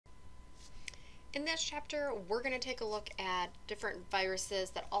In this chapter, we're going to take a look at different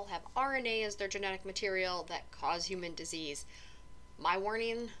viruses that all have RNA as their genetic material that cause human disease. My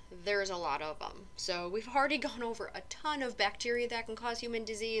warning, there's a lot of them. So we've already gone over a ton of bacteria that can cause human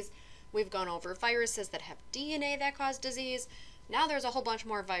disease. We've gone over viruses that have DNA that cause disease. Now there's a whole bunch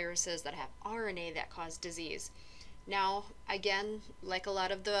more viruses that have RNA that cause disease. Now, again, like a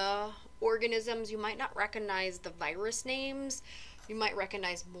lot of the organisms, you might not recognize the virus names. You might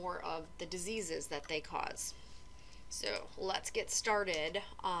recognize more of the diseases that they cause. So let's get started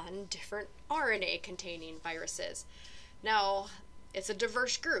on different RNA containing viruses. Now, it's a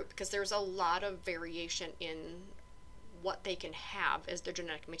diverse group because there's a lot of variation in what they can have as their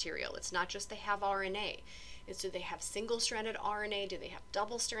genetic material. It's not just they have RNA. It's do they have single-stranded RNA? Do they have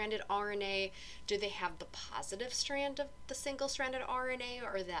double-stranded RNA? Do they have the positive strand of the single-stranded RNA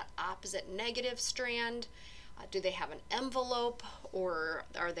or that opposite negative strand? Do they have an envelope, or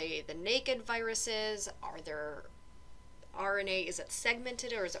are they the naked viruses? Are their RNA, is it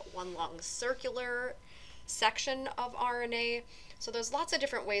segmented, or is it one long circular section of RNA? So there's lots of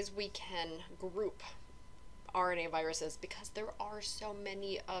different ways we can group RNA viruses because there are so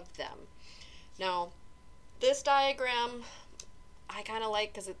many of them. Now, this diagram I kind of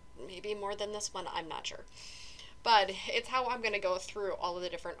like because it may be more than this one, I'm not sure. But it's how I'm going to go through all of the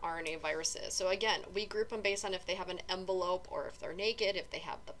different RNA viruses. So again, we group them based on if they have an envelope or if they're naked, if they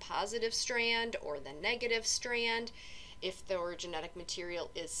have the positive strand or the negative strand, if their genetic material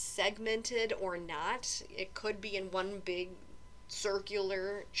is segmented or not. It could be in one big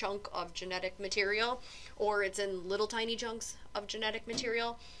circular chunk of genetic material, or it's in little tiny chunks of genetic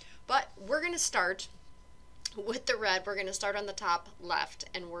material. But we're going to start with the red. We're going to start on the top left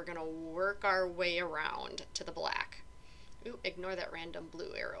and we're going to work our way around to the black. Ooh, ignore that random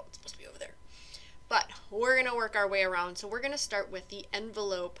blue arrow. It's supposed to be over there. But we're going to work our way around. So we're going to start with the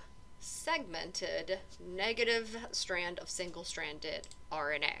envelope segmented negative strand of single-stranded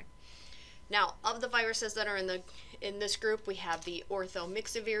RNA. Now, of the viruses that are in this group, we have the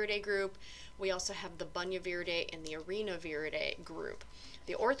orthomyxoviridae group. We also have the bunyaviridae and the arenoviridae group.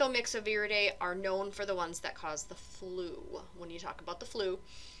 The orthomyxoviridae are known for the ones that cause the flu, when you talk about the flu.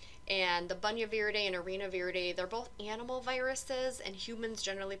 And the bunyaviridae and arenoviridae, they're both animal viruses, and humans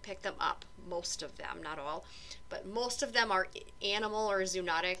generally pick them up. Most of them, not all, but most of them are animal or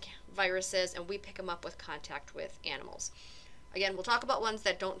zoonotic viruses, and we pick them up with contact with animals. Again, we'll talk about ones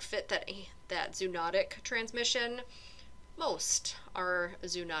that don't fit that zoonotic transmission. Most are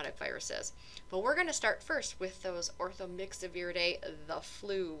zoonotic viruses. But we're going to start first with those orthomyxoviridae, the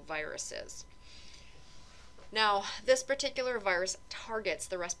flu viruses. Now, this particular virus targets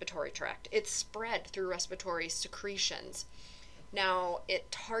the respiratory tract. It's spread through respiratory secretions. Now, it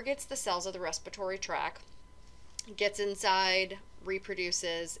targets the cells of the respiratory tract, gets inside,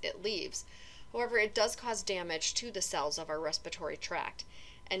 reproduces, it leaves. However, it does cause damage to the cells of our respiratory tract.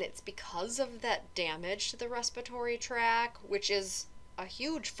 And it's because of that damage to the respiratory tract, which is a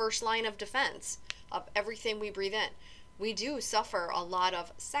huge first line of defense of everything we breathe in. We do suffer a lot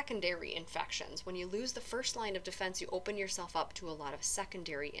of secondary infections. When you lose the first line of defense, you open yourself up to a lot of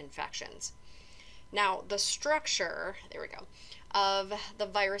secondary infections. Now, the structure, there we go, of the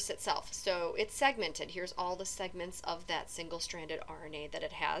virus itself. So it's segmented. Here's all the segments of that single-stranded RNA that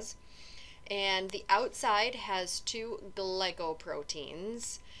it has. And the outside has two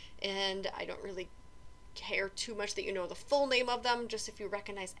glycoproteins, and I don't really care too much that you know the full name of them, just if you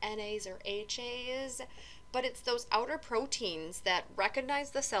recognize NAs or HAs, but it's those outer proteins that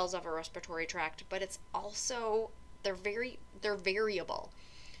recognize the cells of a respiratory tract, but it's also, they're variable.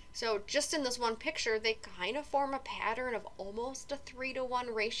 So just in this one picture, they kind of form a pattern of almost a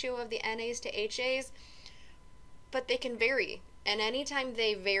 3-to-1 ratio of the NAs to HAs, but they can vary, and anytime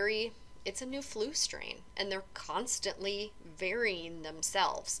they vary, it's a new flu strain, and they're constantly varying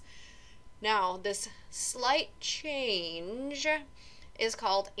themselves. Now, this slight change is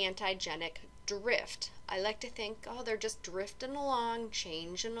called antigenic drift. I like to think, oh, they're just drifting along,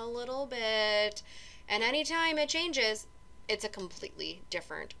 changing a little bit, and anytime it changes, it's a completely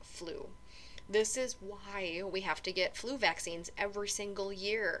different flu. This is why we have to get flu vaccines every single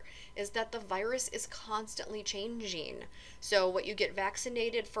year, is that the virus is constantly changing. So what you get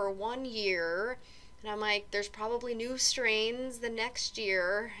vaccinated for 1 year, and I'm like, there's probably new strains the next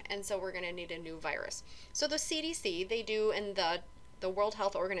year, and so we're going to need a new virus. So the CDC, they do, and the World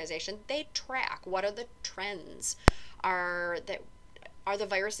Health Organization, they track what are the trends. Are the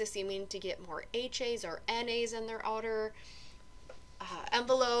viruses seeming to get more HAs or NAs in their outer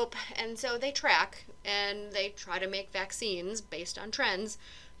envelope? And so they track and they try to make vaccines based on trends.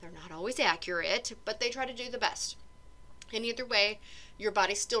 They're not always accurate, but they try to do the best. And either way, your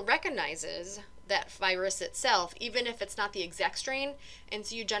body still recognizes that virus itself, even if it's not the exact strain, and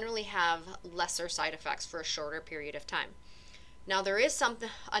so you generally have lesser side effects for a shorter period of time. Now there is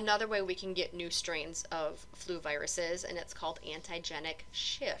another way we can get new strains of flu viruses, and it's called antigenic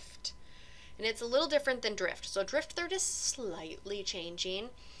shift. And it's a little different than drift. So drift, they're just slightly changing.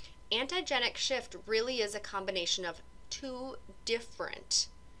 Antigenic shift really is a combination of two different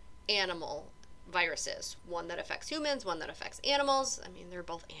animal viruses. One that affects humans, one that affects animals. I mean, they're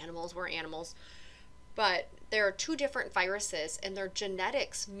both animals, we're animals. But there are two different viruses and their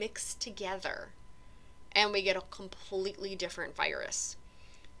genetics mix together, and we get a completely different virus.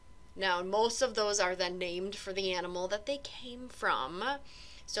 Now, most of those are then named for the animal that they came from.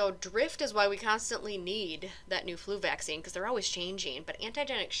 So drift is why we constantly need that new flu vaccine, because they're always changing. But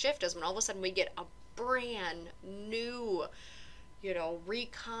antigenic shift is when all of a sudden we get a brand new,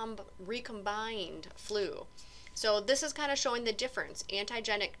 recombined flu. So this is kind of showing the difference.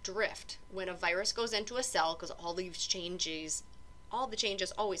 Antigenic drift, when a virus goes into a cell, because all the changes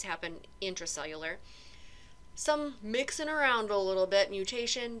always happen intracellular. Some mixing around a little bit,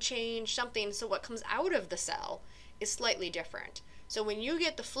 mutation, change, something, so what comes out of the cell is slightly different. So when you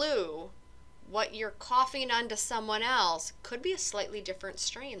get the flu, what you're coughing onto someone else could be a slightly different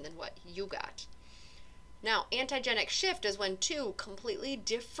strain than what you got. Now, antigenic shift is when two completely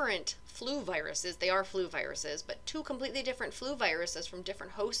different flu viruses, they are flu viruses, but two completely different flu viruses from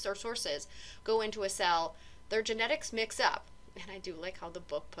different hosts or sources go into a cell, their genetics mix up. And I do like how the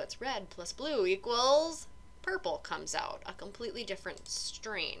book puts red plus blue equals purple comes out, a completely different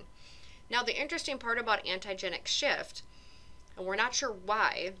strain. Now, the interesting part about antigenic shift, and we're not sure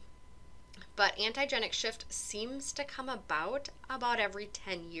why, but antigenic shift seems to come about every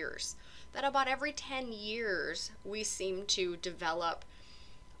 10 years. That about every 10 years, we seem to develop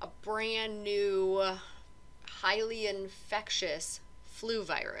a brand new, highly infectious flu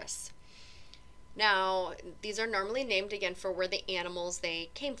virus. Now, these are normally named again for where the animals they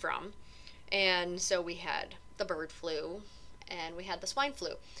came from. And so we had the bird flu and we had the swine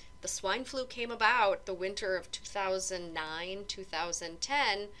flu. The swine flu came about the winter of 2009,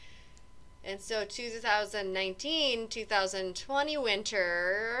 2010. And so 2019, 2020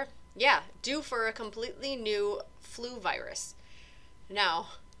 winter, due for a completely new flu virus. Now,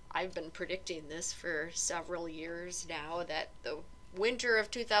 I've been predicting this for several years now, that the winter of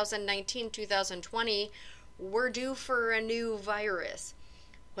 2019, 2020, we're due for a new virus.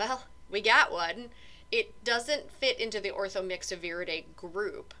 Well, we got one. It doesn't fit into the Orthomyxoviridae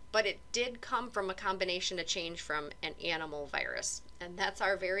group, but it did come from a combination of change from an animal virus. And that's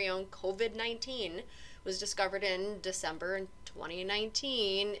our very own COVID-19. Was discovered in December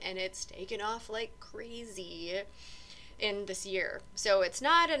 2019, and it's taken off like crazy in this year. So it's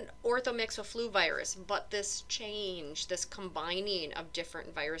not an orthomyxoflu virus, but this change, this combining of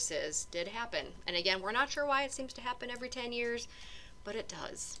different viruses did happen. And again, we're not sure why it seems to happen every 10 years, but it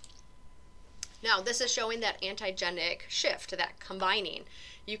does. Now, this is showing that antigenic shift, that combining.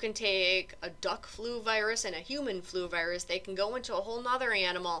 You can take a duck flu virus and a human flu virus, they can go into a whole nother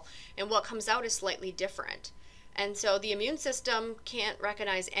animal, and what comes out is slightly different. And so the immune system can't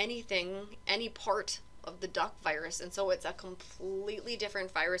recognize anything, any part of the duck virus, and so it's a completely different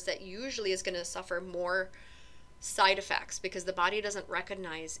virus that usually is going to suffer more side effects because the body doesn't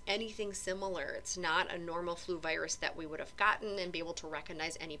recognize anything similar. It's not a normal flu virus that we would have gotten and be able to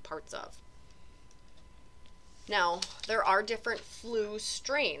recognize any parts of. Now, there are different flu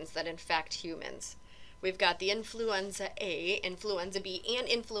strains that infect humans. We've got the influenza A, influenza B, and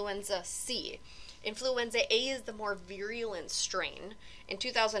influenza C. Influenza A is the more virulent strain. In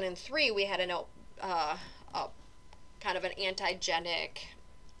 2003, we had a kind of an antigenic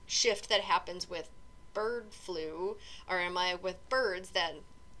shift that happens with bird flu, with birds, that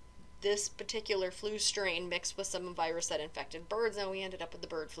this particular flu strain mixed with some virus that infected birds, and we ended up with the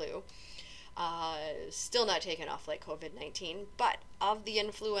bird flu. Still not taken off like COVID-19, but of the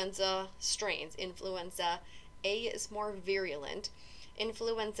influenza strains, influenza A is more virulent.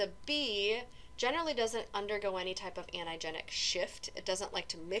 Influenza B generally doesn't undergo any type of antigenic shift. It doesn't like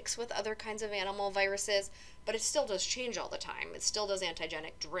to mix with other kinds of animal viruses, but it still does change all the time. It still does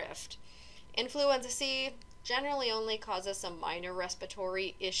antigenic drift. Influenza C generally only causes some minor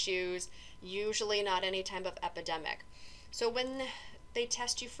respiratory issues, usually not any type of epidemic. So when they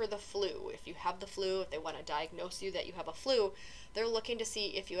test you for the flu, if you have the flu, if they want to diagnose you that you have a flu, they're looking to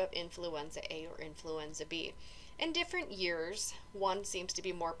see if you have influenza A or influenza B. In different years, one seems to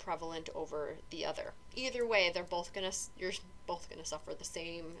be more prevalent over the other. Either way, you're both gonna suffer the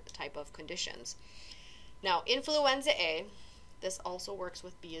same type of conditions. Now, influenza A, this also works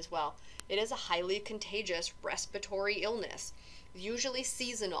with B as well. It is a highly contagious respiratory illness. usually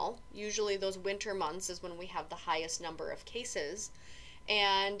seasonal. Usually those winter months is when we have the highest number of cases.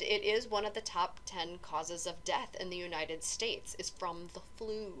 And it is one of the top 10 causes of death in the United States is from the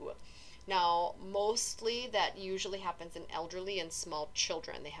flu. Now, mostly that usually happens in elderly and small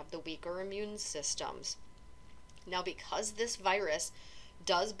children. They have the weaker immune systems. Now, because this virus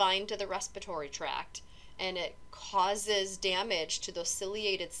does bind to the respiratory tract and it causes damage to those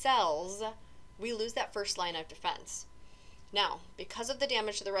ciliated cells, we lose that first line of defense. Now, because of the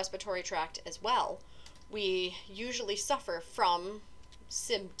damage to the respiratory tract as well, we usually suffer from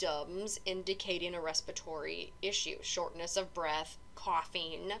symptoms indicating a respiratory issue, shortness of breath,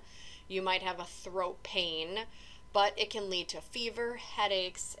 coughing. You might have a throat pain, but it can lead to fever,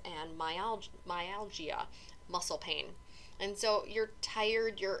 headaches, and myalgia, muscle pain. And so you're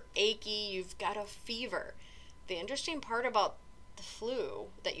tired, you're achy, you've got a fever. The interesting part about the flu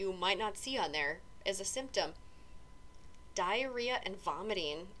that you might not see on there as a symptom, diarrhea and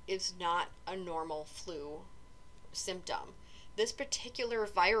vomiting is not a normal flu symptom. This particular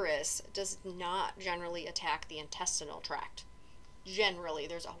virus does not generally attack the intestinal tract. Generally,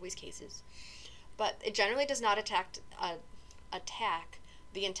 there's always cases, but it generally does not attack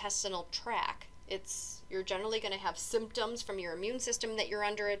the intestinal tract. You're generally going to have symptoms from your immune system that you're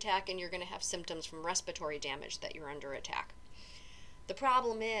under attack, and you're going to have symptoms from respiratory damage that you're under attack. The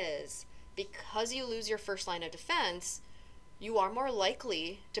problem is, because you lose your first line of defense, you are more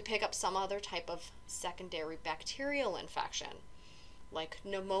likely to pick up some other type of secondary bacterial infection, like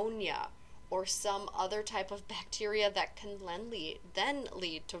pneumonia, or some other type of bacteria that can then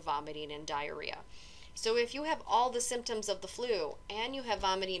lead to vomiting and diarrhea. So if you have all the symptoms of the flu and you have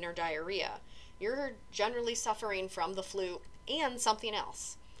vomiting or diarrhea, you're generally suffering from the flu and something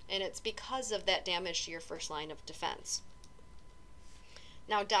else. And it's because of that damage to your first line of defense.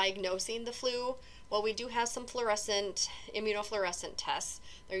 Now, diagnosing the flu, well, we do have some immunofluorescent tests.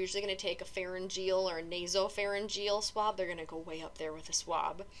 They're usually going to take a pharyngeal or a nasopharyngeal swab. They're going to go way up there with a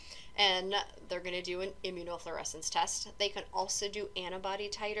swab. And they're going to do an immunofluorescence test. They can also do antibody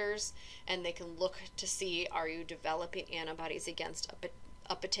titers, and they can look to see, are you developing antibodies against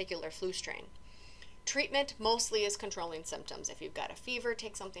a particular flu strain. Treatment mostly is controlling symptoms. If you've got a fever,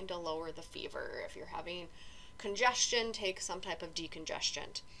 take something to lower the fever. If you're having congestion, take some type of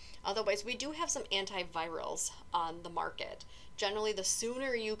decongestant. Otherwise, we do have some antivirals on the market. Generally, the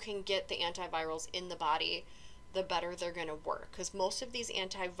sooner you can get the antivirals in the body, the better they're going to work, because most of these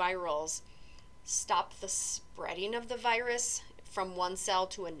antivirals stop the spreading of the virus from one cell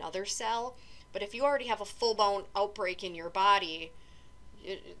to another cell. But if you already have a full-blown outbreak in your body,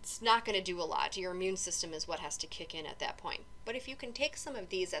 it's not going to do a lot. Your immune system is what has to kick in at that point. But if you can take some of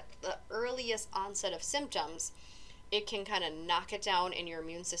these at the earliest onset of symptoms, it can kind of knock it down, and your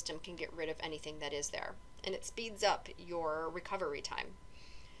immune system can get rid of anything that is there. And it speeds up your recovery time.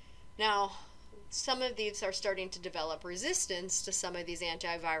 Now, some of these are starting to develop resistance to some of these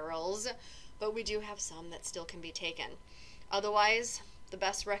antivirals, but we do have some that still can be taken. Otherwise, the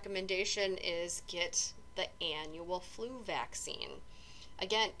best recommendation is get the annual flu vaccine.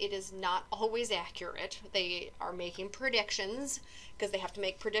 Again, it is not always accurate. They are making predictions because they have to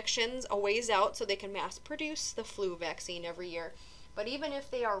make predictions a ways out so they can mass produce the flu vaccine every year. But even if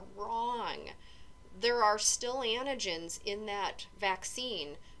they are wrong, there are still antigens in that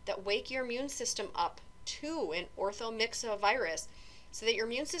vaccine that wake your immune system up to an orthomyxovirus so that your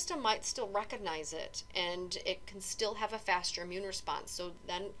immune system might still recognize it and it can still have a faster immune response. So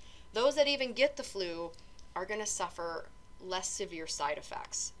then those that even get the flu are going to suffer less severe side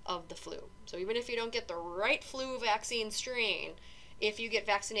effects of the flu. So even if you don't get the right flu vaccine strain, if you get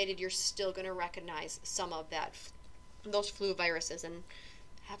vaccinated, you're still going to recognize some of those flu viruses and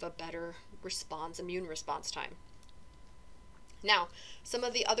have a better immune response time. Now, some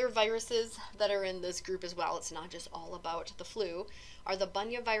of the other viruses that are in this group as well, it's not just all about the flu, are the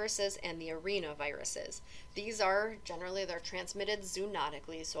bunya viruses and the RNA viruses. These are generally, they're transmitted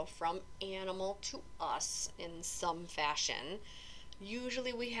zoonotically, so from animal to us in some fashion.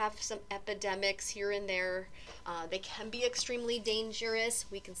 Usually we have some epidemics here and there. They can be extremely dangerous.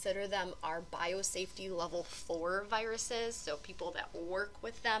 We consider them our biosafety level 4 viruses, so people that work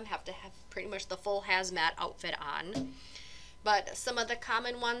with them have to have pretty much the full hazmat outfit on. But some of the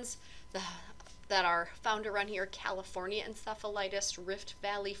common ones that are found around here, California encephalitis, Rift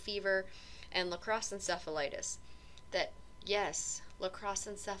Valley fever, and lacrosse encephalitis. That, yes, lacrosse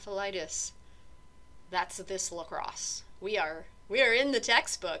encephalitis, that's this lacrosse. We are in the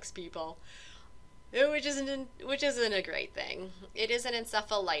textbooks, people, which isn't a great thing. It is an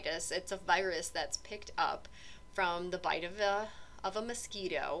encephalitis. It's a virus that's picked up from the bite of a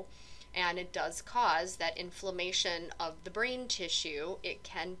mosquito. and it does cause that inflammation of the brain tissue. It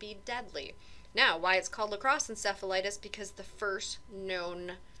can be deadly. Now, why it's called lacrosse encephalitis? Because the first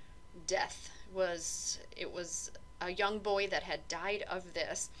known death was a young boy that had died of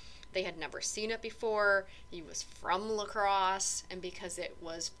this. They had never seen it before. He was from La Crosse, and because it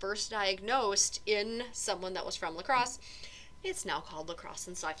was first diagnosed in someone that was from La Crosse, it's now called lacrosse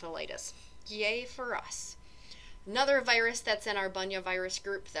encephalitis. Yay for us. Another virus that's in our Bunya virus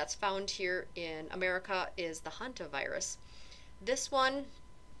group that's found here in America is the hantavirus. This one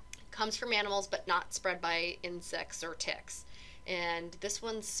comes from animals but not spread by insects or ticks. And this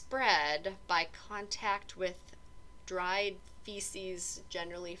one's spread by contact with dried feces,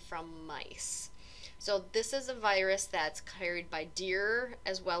 generally from mice. So this is a virus that's carried by deer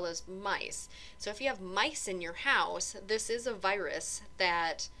as well as mice. So if you have mice in your house, this is a virus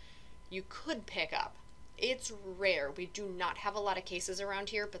that you could pick up. It's rare. We do not have a lot of cases around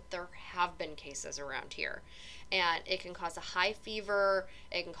here, but there have been cases around here. And it can cause a high fever,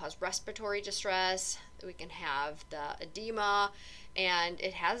 it can cause respiratory distress, we can have the edema, and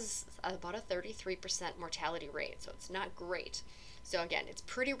it has about a 33% mortality rate, so it's not great. So again, it's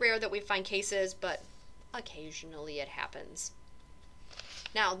pretty rare that we find cases, but occasionally it happens.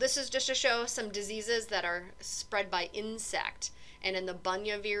 Now, this is just to show some diseases that are spread by insect. And in the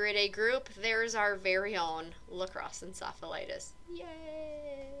Bunyaviridae group, there's our very own lacrosse encephalitis. Yay!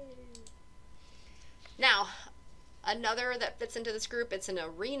 Now, another that fits into this group, it's an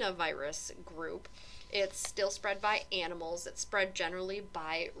arenavirus group. It's still spread by animals. It's spread generally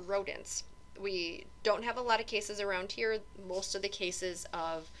by rodents. We don't have a lot of cases around here. Most of the cases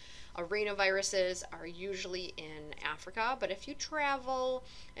of arenaviruses are usually in Africa, but if you travel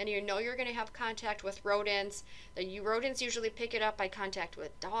and you know you're going to have contact with rodents, rodents usually pick it up by contact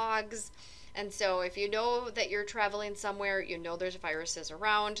with dogs. And so if you know that you're traveling somewhere, you know there's viruses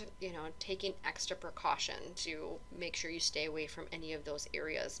around, taking extra precaution to make sure you stay away from any of those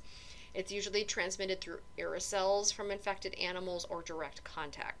areas. It's usually transmitted through aerosols from infected animals or direct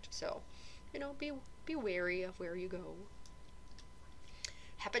contact. So, be wary of where you go.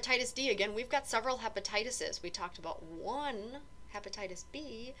 Hepatitis D, again, we've got several hepatitises. We talked about one, hepatitis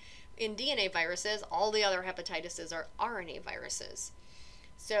B. In DNA viruses, all the other hepatitises are RNA viruses.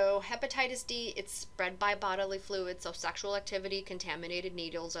 So hepatitis D, it's spread by bodily fluids, so sexual activity, contaminated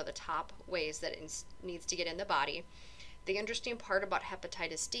needles are the top ways that it needs to get in the body. The interesting part about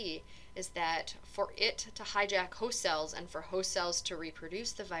hepatitis D is that for it to hijack host cells and for host cells to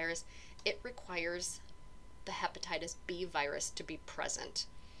reproduce the virus, it requires the hepatitis B virus to be present.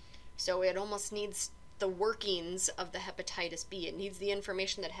 So it almost needs the workings of the hepatitis B. It needs the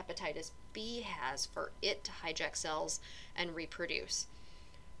information that hepatitis B has for it to hijack cells and reproduce.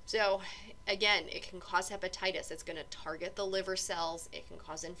 So again, it can cause hepatitis. It's going to target the liver cells. It can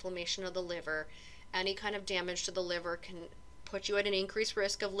cause inflammation of the liver. Any kind of damage to the liver can put you at an increased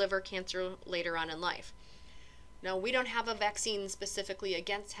risk of liver cancer later on in life. Now, we don't have a vaccine specifically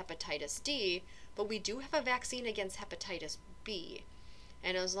against hepatitis D, but we do have a vaccine against hepatitis B.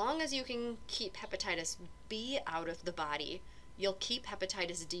 And as long as you can keep hepatitis B out of the body, you'll keep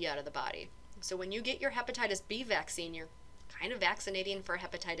hepatitis D out of the body. So when you get your hepatitis B vaccine, you're kind of vaccinating for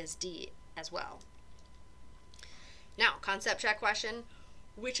hepatitis D as well. Now, concept check question.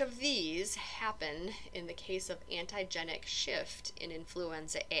 Which of these happen in the case of antigenic shift in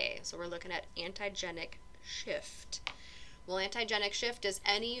influenza A? So we're looking at antigenic shift. Well, antigenic shift is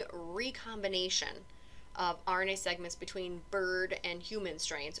any recombination of RNA segments between bird and human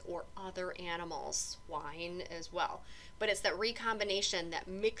strains or other animals, swine as well. But it's that recombination, that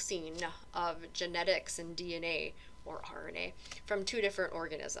mixing of genetics and DNA or RNA from two different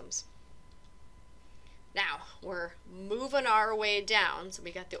organisms. Now, we're moving our way down. So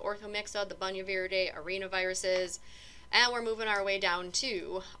we got the orthomyxa, the Bunyaviridae, arenaviruses, and we're moving our way down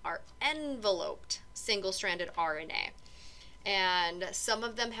to our enveloped single-stranded RNA. And some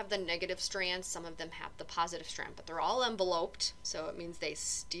of them have the negative strand, some of them have the positive strand, but they're all enveloped, so it means they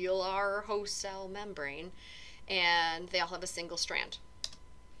steal our host cell membrane, and they all have a single strand.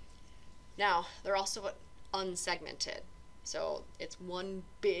 Now, they're also unsegmented, so it's one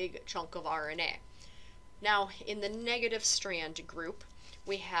big chunk of RNA. Now, in the negative strand group,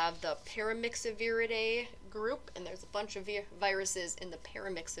 we have the Paramyxoviridae group, and there's a bunch of viruses in the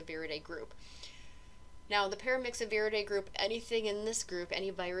Paramyxoviridae group. Now, the Paramyxoviridae group, anything in this group, any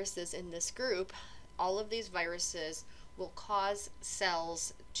viruses in this group, all of these viruses will cause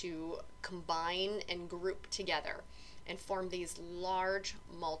cells to combine and group together and form these large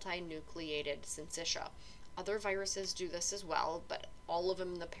multinucleated syncytia. Other viruses do this as well, but all of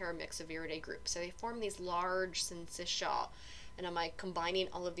them in the Paramyxoviridae group. So they form these large syncytia, And I'm like combining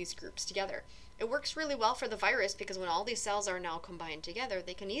all of these groups together. It works really well for the virus because when all these cells are now combined together,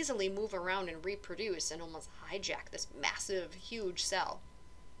 they can easily move around and reproduce and almost hijack this massive, huge cell.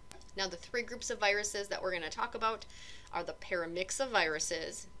 Now, the three groups of viruses that we're going to talk about are the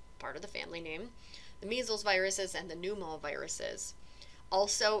paramyxoviruses, part of the family name, the measles viruses, and the pneumoviruses.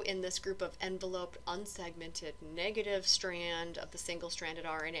 Also in this group of enveloped, unsegmented, negative strand of the single-stranded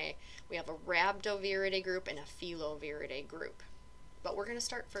RNA, we have a rhabdoviridae group and a filoviridae group. But we're going to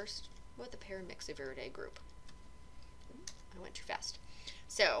start first with the paramyxoviridae group. I went too fast.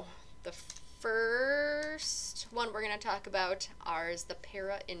 So the first one we're going to talk about is the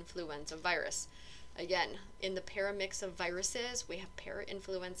parainfluenza virus. Again, in the paramyxoviruses, we have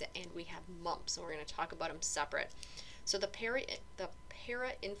parainfluenza and we have mumps, and we're going to talk about them separate. So the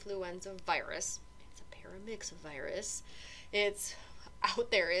parainfluenza virus, it's a paramyxovirus. It's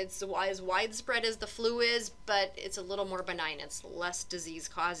out there. It's as widespread as the flu is, but it's a little more benign. It's less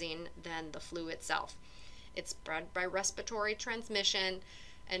disease-causing than the flu itself. It's spread by respiratory transmission,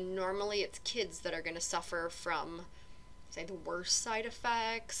 and normally it's kids that are going to suffer from, say, the worst side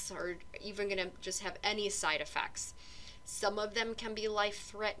effects, or even going to just have any side effects. Some of them can be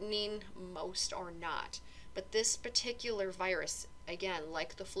life-threatening, most are not. But this particular virus, again,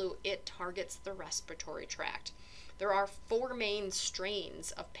 like the flu, it targets the respiratory tract. There are 4 main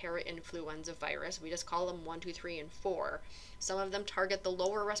strains of parainfluenza virus. We just call them 1, 2, 3, and 4. Some of them target the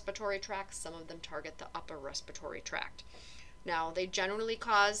lower respiratory tract, some of them target the upper respiratory tract. Now, they generally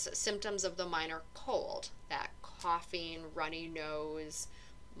cause symptoms of the minor cold, that coughing, runny nose,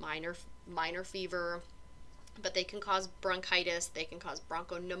 minor fever, but they can cause bronchitis, they can cause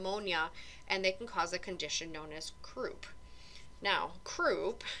bronchopneumonia, and they can cause a condition known as croup. Now,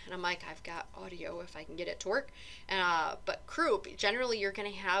 croup, and I'm like, I've got audio if I can get it to work, but croup, generally you're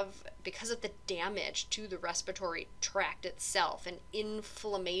going to have, because of the damage to the respiratory tract itself, and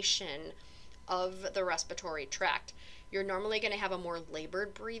inflammation of the respiratory tract, you're normally going to have a more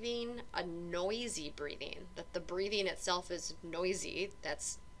labored breathing, a noisy breathing, that the breathing itself is noisy,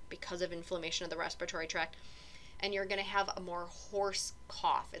 that's because of inflammation of the respiratory tract, and you're going to have a more hoarse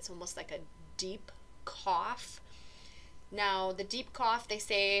cough. It's almost like a deep cough. Now, the deep cough, they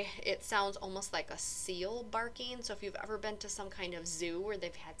say it sounds almost like a seal barking. So if you've ever been to some kind of zoo where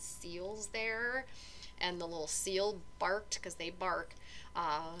they've had seals there and the little seal barked because they bark,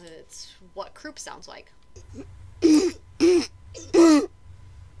 it's what croup sounds like.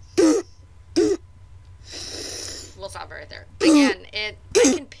 We'll stop right there. Again, I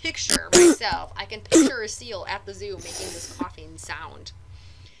can picture myself, I can picture a seal at the zoo making this coughing sound.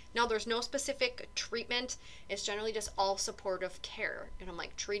 Now, there's no specific treatment. It's generally just all supportive care. And I'm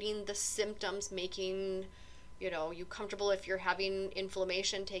like treating the symptoms, making, you comfortable if you're having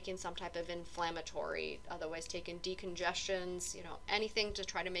inflammation, taking some type of inflammatory, otherwise taking decongestions, anything to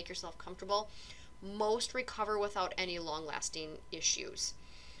try to make yourself comfortable. Most recover without any long-lasting issues.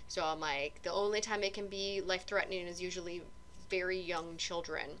 So I'm like, the only time it can be life-threatening is usually very young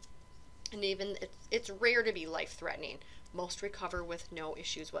children. And even it's rare to be life-threatening. Most recover with no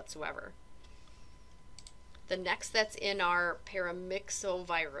issues whatsoever. The next that's in our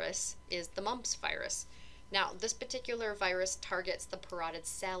paramyxovirus is the mumps virus. Now, this particular virus targets the parotid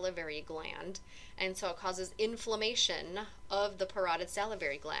salivary gland, and so it causes inflammation of the parotid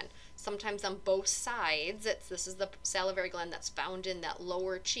salivary gland. Sometimes on both sides, this is the salivary gland that's found in that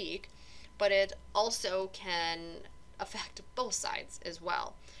lower cheek, but it also can affect both sides as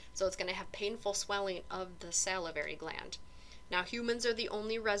well. So it's going to have painful swelling of the salivary gland. Now, humans are the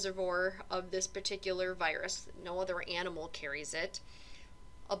only reservoir of this particular virus. No other animal carries it.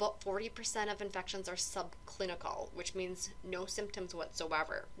 About 40% of infections are subclinical, which means no symptoms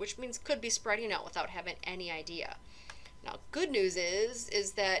whatsoever, which means could be spreading out without having any idea. Now, good news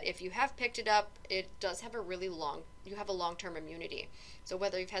is that if you have picked it up, it does have you have a long-term immunity. So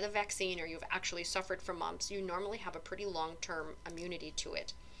whether you've had a vaccine or you've actually suffered from mumps, you normally have a pretty long-term immunity to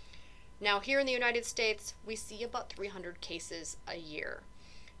it. Now, here in the United States, we see about 300 cases a year.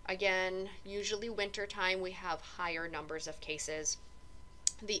 Again, usually winter time, we have higher numbers of cases.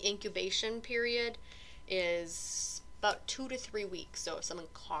 The incubation period is about 2 to 3 weeks. So if someone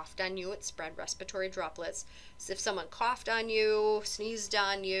coughed on you, it spread respiratory droplets. So if someone coughed on you, sneezed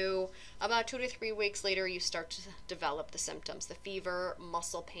on you, about 2 to 3 weeks later, you start to develop the symptoms, the fever,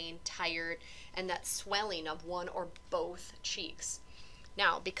 muscle pain, tired, and that swelling of one or both cheeks.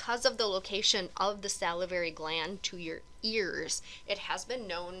 Now, because of the location of the salivary gland to your ears, it has been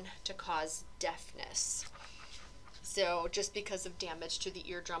known to cause deafness. So just because of damage to the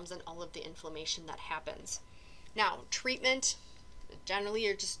eardrums and all of the inflammation that happens. Now, treatment, Generally,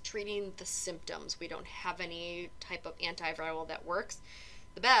 you're just treating the symptoms. We don't have any type of antiviral that works.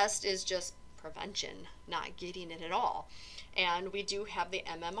 The best is just prevention, not getting it at all. And we do have the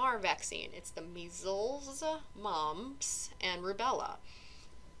MMR vaccine. It's the measles, mumps, and rubella.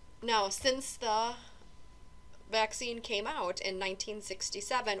 Now, since the vaccine came out in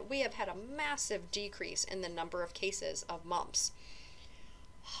 1967, we have had a massive decrease in the number of cases of mumps.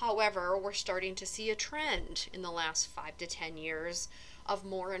 However, we're starting to see a trend in the last 5 to 10 years of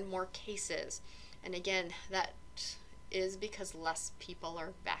more and more cases. And again, that is because less people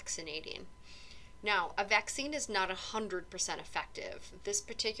are vaccinating. Now, a vaccine is not 100% effective. This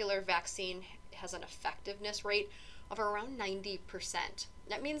particular vaccine has an effectiveness rate of around 90%.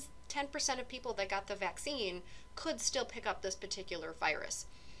 That means 10% of people that got the vaccine could still pick up this particular virus.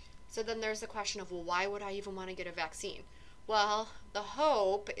 So then there's the question of, well, why would I even want to get a vaccine? Well, the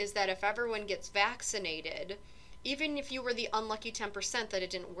hope is that if everyone gets vaccinated, even if you were the unlucky 10% that it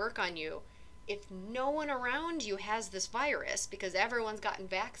didn't work on you, if no one around you has this virus because everyone's gotten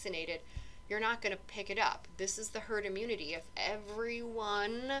vaccinated, you're not going to pick it up. This is the herd immunity. If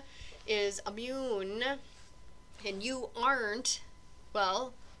everyone is immune and you aren't,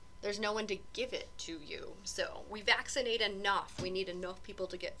 well, there's no one to give it to you. So we vaccinate enough. We need enough people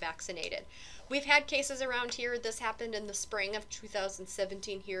to get vaccinated. We've had cases around here. This happened in the spring of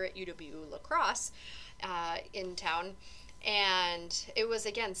 2017 here at UW La Crosse in town. And it was,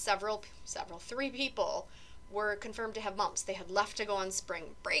 again, three people were confirmed to have mumps. They had left to go on spring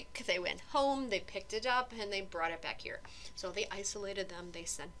break. They went home, they picked it up, and they brought it back here. So they isolated them, they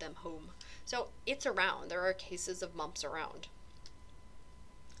sent them home. So it's around. There are cases of mumps around.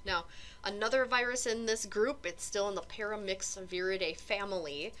 Now, another virus in this group, it's still in the Paramyxoviridae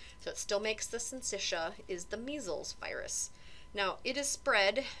family, so it still makes the syncytia, is the measles virus. Now, it is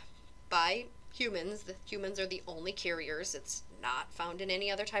spread by humans. The humans are the only carriers. It's not found in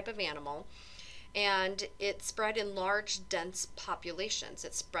any other type of animal. And it's spread in large, dense populations.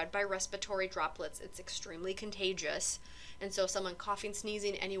 It's spread by respiratory droplets. It's extremely contagious. And so someone coughing,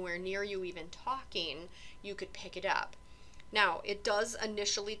 sneezing anywhere near you, even talking, you could pick it up. Now, it does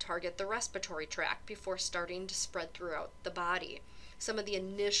initially target the respiratory tract before starting to spread throughout the body. Some of the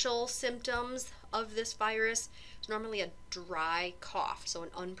initial symptoms of this virus is normally a dry cough, so an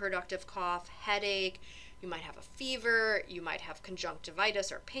unproductive cough, headache, you might have a fever, you might have conjunctivitis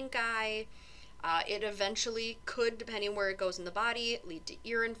or pink eye. It eventually could, depending where it goes in the body, lead to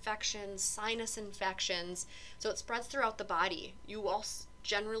ear infections, sinus infections, so it spreads throughout the body. You also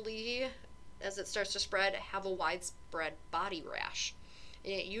generally, as it starts to spread, have a widespread body rash.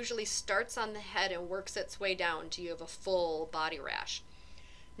 And it usually starts on the head and works its way down till you have a full body rash.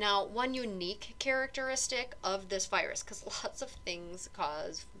 Now, one unique characteristic of this virus, because lots of things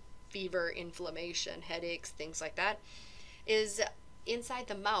cause fever, inflammation, headaches, things like that, is inside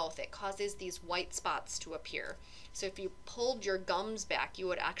the mouth, it causes these white spots to appear. So if you pulled your gums back, you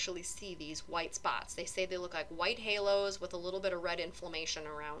would actually see these white spots. They say they look like white halos with a little bit of red inflammation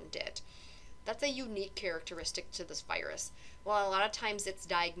around it. That's a unique characteristic to this virus. Well, a lot of times it's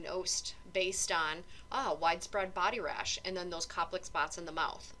diagnosed based on widespread body rash and then those Koplik spots in the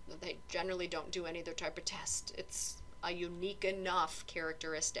mouth. They generally don't do any other type of test. It's a unique enough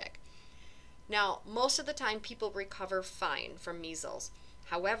characteristic. Now, most of the time people recover fine from measles.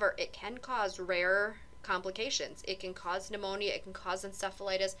 However, it can cause rare complications. It can cause pneumonia, it can cause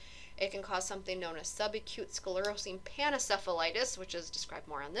encephalitis, it can cause something known as subacute sclerosing panencephalitis, which is described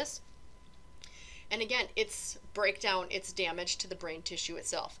more on this. And again, it's breakdown, it's damage to the brain tissue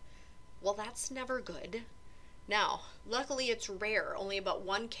itself. Well, that's never good. Now, luckily it's rare, only about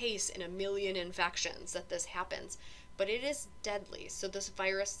 1 case in 1 million infections that this happens, but it is deadly. So this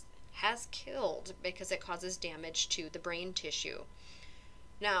virus has killed because it causes damage to the brain tissue.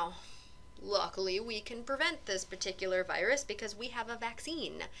 Now, luckily we can prevent this particular virus because we have a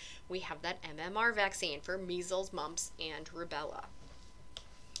vaccine. We have that MMR vaccine for measles, mumps, and rubella.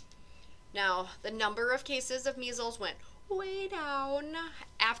 Now, the number of cases of measles went way down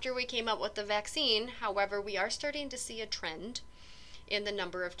after we came up with the vaccine. However, we are starting to see a trend in the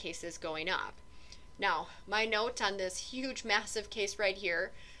number of cases going up. Now, my note on this huge, massive case right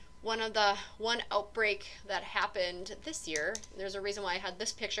here, one outbreak that happened this year, there's a reason why I had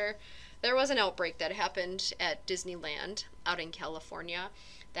this picture. There was an outbreak that happened at Disneyland out in California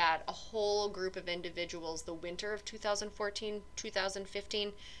that a whole group of individuals the winter of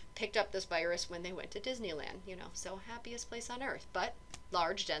 2014-2015 picked up this virus when they went to Disneyland. You know, so happiest place on earth, but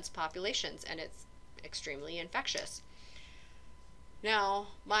large, dense populations, and it's extremely infectious. Now,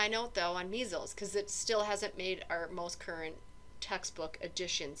 my note though on measles, because it still hasn't made our most current textbook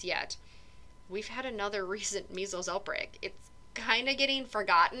editions yet. We've had another recent measles outbreak. It's kind of getting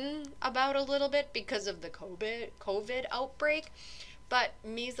forgotten about a little bit because of the COVID outbreak. But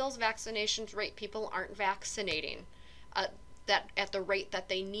measles vaccinations rate, people aren't vaccinating that at the rate that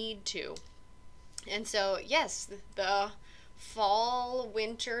they need to. And so, yes, the fall,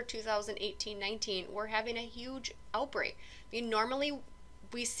 winter 2018-19, we're having a huge outbreak. I mean, normally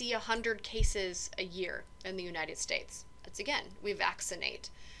we see 100 cases a year in the United States. That's again, we vaccinate.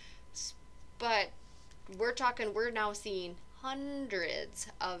 But we're now seeing hundreds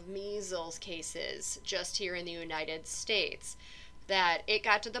of measles cases just here in the United States, that it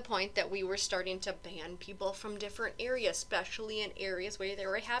got to the point that we were starting to ban people from different areas, especially in areas where they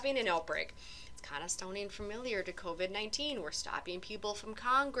were having an outbreak. It's kind of sounding familiar to COVID-19. We're stopping people from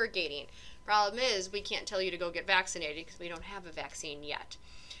congregating. Problem is, we can't tell you to go get vaccinated because we don't have a vaccine yet.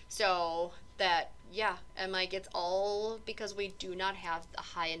 So that, yeah, and like it's all because we do not have a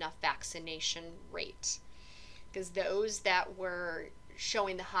high enough vaccination rate. Because those that were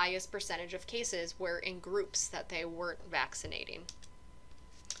showing the highest percentage of cases were in groups that they weren't vaccinating.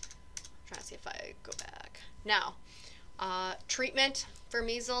 I'm trying to see if I go back. Now, treatment for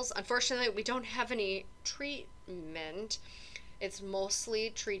measles. Unfortunately, we don't have any treatment. It's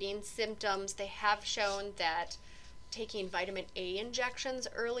mostly treating symptoms. They have shown that taking vitamin A injections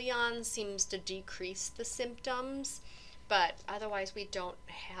early on seems to decrease the symptoms, but otherwise we don't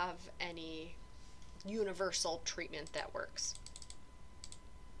have any universal treatment that works.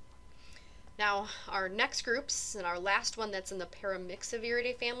 Now, our next groups, and our last one that's in the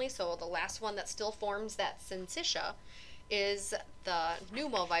Paramyxoviridae family, so the last one that still forms that syncytia, is the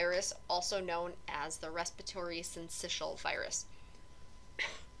pneumovirus, also known as the respiratory syncytial virus.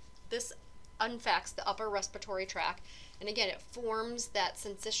 This infects the upper respiratory tract, and again, it forms that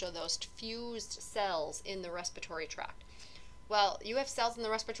syncytia, those fused cells in the respiratory tract. Well, you have cells in the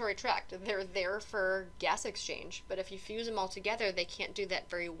respiratory tract. They're there for gas exchange, but if you fuse them all together, they can't do that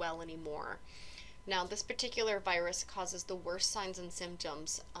very well anymore. Now, this particular virus causes the worst signs and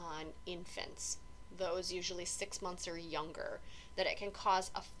symptoms on infants, those usually 6 months or younger, that it can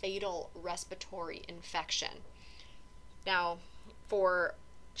cause a fatal respiratory infection. Now, for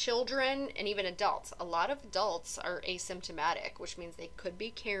children and even adults, a lot of adults are asymptomatic, which means they could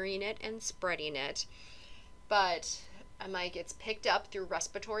be carrying it and spreading it, but it might get picked up through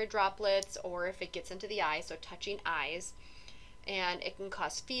respiratory droplets, or if it gets into the eye, so touching eyes, and it can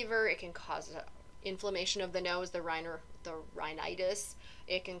cause fever, it can cause inflammation of the nose, the rhinitis,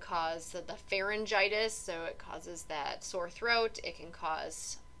 it can cause the pharyngitis, so it causes that sore throat, it can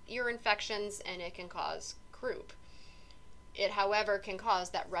cause ear infections, and it can cause croup. It, however, can cause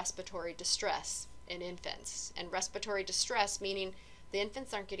that respiratory distress in infants, and respiratory distress meaning the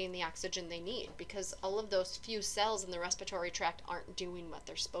infants aren't getting the oxygen they need because all of those few cells in the respiratory tract aren't doing what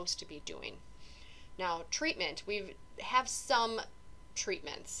they're supposed to be doing. Now, treatment, we have some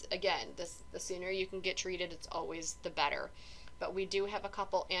treatments. Again, the sooner you can get treated, it's always the better. But we do have a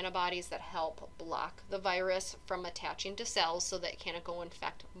couple antibodies that help block the virus from attaching to cells so that it can't go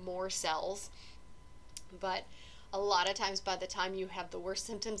infect more cells. But a lot of times by the time you have the worst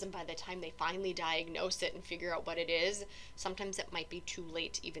symptoms and by the time they finally diagnose it and figure out what it is, sometimes it might be too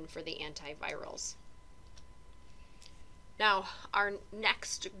late even for the antivirals. Now, our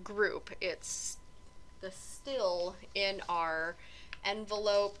next group, it's still in our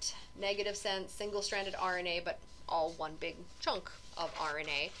enveloped, negative sense, single-stranded RNA, but all one big chunk of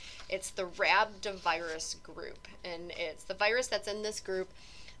RNA. It's the rhabdovirus group, and it's the virus that's in this group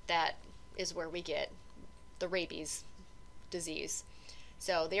that is where we get the rabies disease.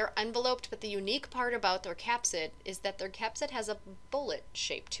 So they are enveloped, but the unique part about their capsid is that their capsid has a bullet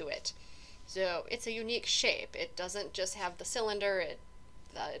shape to it. So it's a unique shape. It doesn't just have the cylinder, it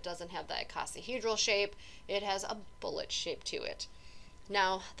doesn't have the icosahedral shape, it has a bullet shape to it.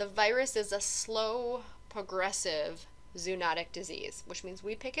 Now, the virus is a slow, progressive zoonotic disease, which means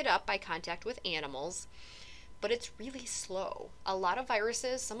we pick it up by contact with animals, but it's really slow. A lot of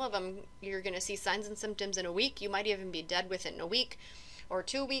viruses, some of them, you're going to see signs and symptoms in a week. You might even be dead within a week or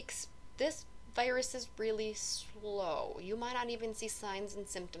 2 weeks. This virus is really slow. You might not even see signs and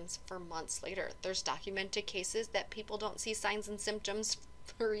symptoms for months later. There's documented cases that people don't see signs and symptoms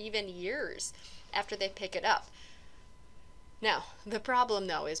for even years after they pick it up. Now, the problem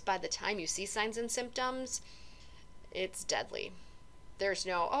though is by the time you see signs and symptoms, it's deadly. There's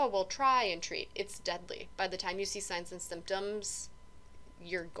no, oh, we'll try and treat. It's deadly. By the time you see signs and symptoms,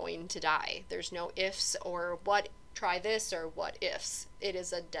 you're going to die. There's no ifs or what, try this or what ifs. It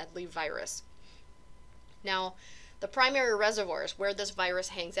is a deadly virus. Now, the primary reservoirs where this virus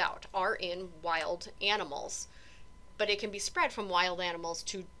hangs out are in wild animals. but it can be spread from wild animals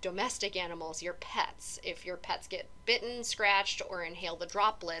to domestic animals, your pets, if your pets get bitten, scratched, or inhale the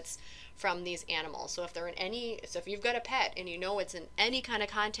droplets from these animals. So if you've got a pet and you know it's in any kind of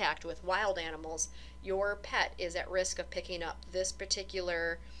contact with wild animals, your pet is at risk of picking up this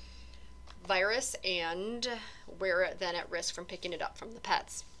particular virus, and we're then at risk from picking it up from the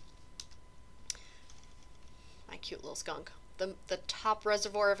pets. My cute little skunk. The top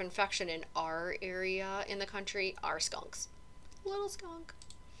reservoir of infection in our area in the country are skunks. Little skunk.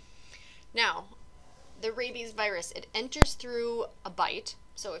 Now, the rabies virus, it enters through a bite.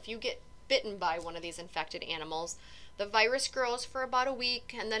 So if you get bitten by one of these infected animals, the virus grows for about a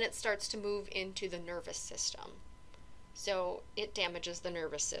week, and then it starts to move into the nervous system. So it damages the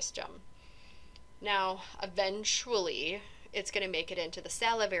nervous system. Now, eventually, it's going to make it into the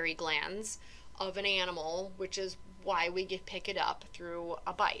salivary glands of an animal, which is why we pick it up through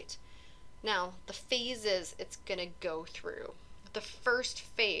a bite. Now, the phases it's going to go through. The first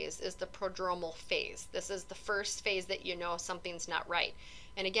phase is the prodromal phase. This is the first phase that you know something's not right.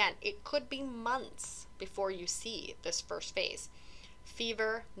 And again, it could be months before you see this first phase.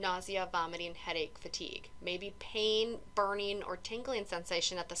 Fever, nausea, vomiting, headache, fatigue. Maybe pain, burning, or tingling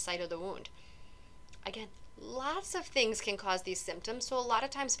sensation at the site of the wound. Again, lots of things can cause these symptoms, so a lot of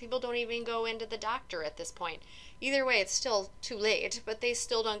times people don't even go into the doctor at this point. Either way, it's still too late, but they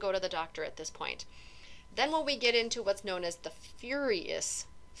still don't go to the doctor at this point. Then when we get into what's known as the furious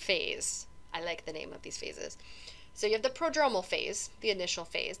phase, I like the name of these phases. So you have the prodromal phase, the initial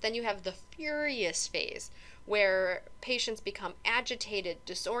phase. Then you have the furious phase, where patients become agitated,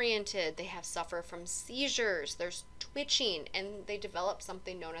 disoriented, they suffer from seizures, there's twitching, and they develop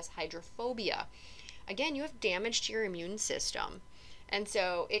something known as hydrophobia. Again, you have damage to your immune system, and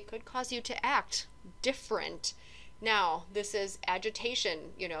so it could cause you to act different. Now, this is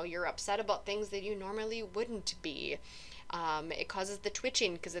agitation. You know, you're upset about things that you normally wouldn't be. It causes the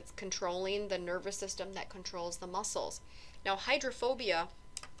twitching because it's controlling the nervous system that controls the muscles. Now, hydrophobia,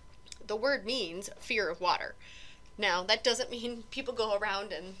 the word means fear of water. Now, that doesn't mean people go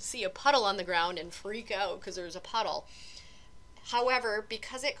around and see a puddle on the ground and freak out because there's a puddle. However,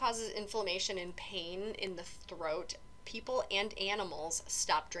 because it causes inflammation and pain in the throat, people and animals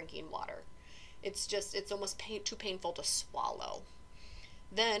stop drinking water. It's almost too painful to swallow.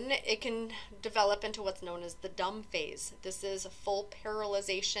 Then it can develop into what's known as the dumb phase. This is full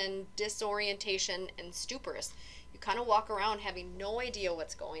paralyzation, disorientation, and stupors. You kind of walk around having no idea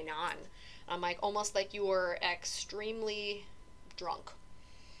what's going on. Almost like you were extremely drunk.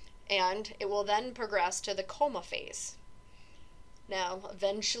 And it will then progress to the coma phase. Now,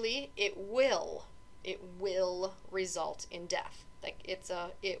 eventually, it will result in death.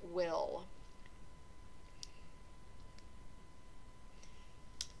 It will.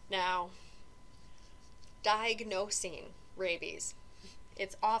 Now, diagnosing rabies.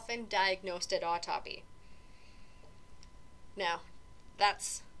 It's often diagnosed at autopsy. Now,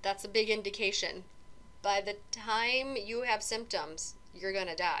 that's a big indication. By the time you have symptoms, you're going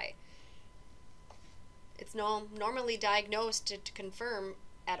to die. It's normally diagnosed to confirm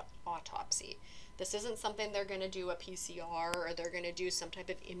at autopsy. This isn't something they're going to do a PCR or they're going to do some type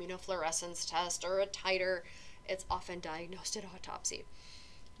of immunofluorescence test or a titer. It's often diagnosed at autopsy.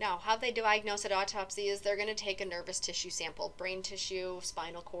 Now, how they diagnose at autopsy is they're going to take a nervous tissue sample, brain tissue,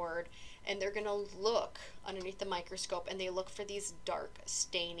 spinal cord, and they're going to look underneath the microscope, and they look for these dark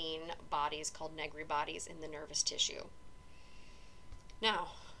staining bodies called Negri bodies in the nervous tissue. Now,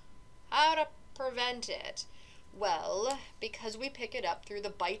 how to prevent it? Well, because we pick it up through the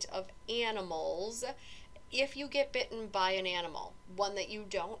bite of animals, if you get bitten by an animal, one that you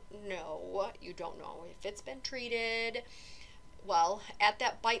don't know if it's been treated, well, at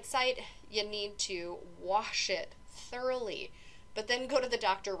that bite site, you need to wash it thoroughly, but then go to the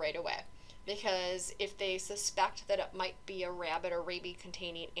doctor right away. Because if they suspect that it might be a rabbit or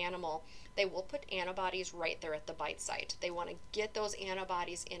rabies-containing animal, they will put antibodies right there at the bite site. They want to get those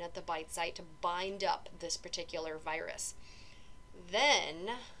antibodies in at the bite site to bind up this particular virus.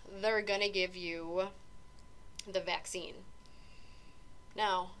 Then they're going to give you the vaccine.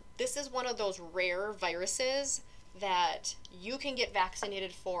 Now, this is one of those rare viruses that you can get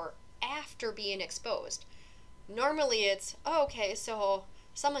vaccinated for after being exposed. Normally it's, oh, okay, so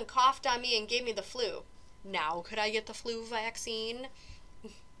someone coughed on me and gave me the flu. Now could I get the flu vaccine?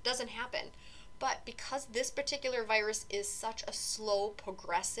 Doesn't happen. But because this particular virus is such a slow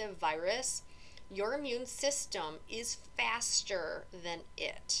progressive virus, your immune system is faster than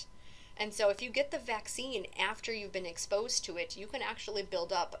it. And so if you get the vaccine after you've been exposed to it, you can actually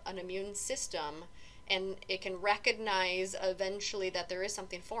build up an immune system, and it can recognize eventually that there is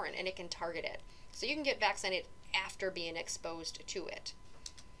something foreign, and it can target it. So you can get vaccinated after being exposed to it.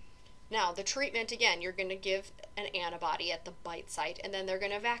 Now, the treatment, again, you're going to give an antibody at the bite site, and then they're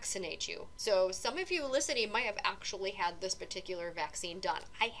going to vaccinate you. So some of you listening might have actually had this particular vaccine done.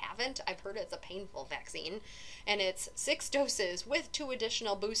 I haven't. I've heard it's a painful vaccine, and it's 6 doses with 2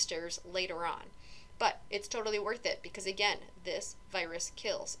 additional boosters later on. But it's totally worth it because, again, this virus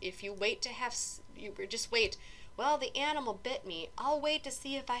kills. If you wait to have, you just wait, well, the animal bit me. I'll wait to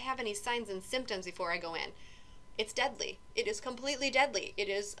see if I have any signs and symptoms before I go in. It's deadly. It is completely deadly. It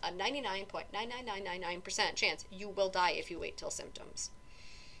is a 99.99999% chance you will die if you wait till symptoms.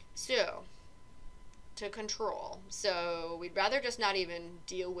 So, to control. So, we'd rather just not even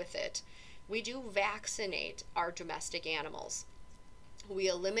deal with it. We do vaccinate our domestic animals. We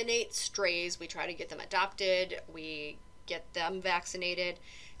eliminate strays. We try to get them adopted. We get them vaccinated.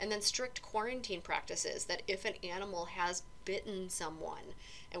 And then strict quarantine practices that if an animal has bitten someone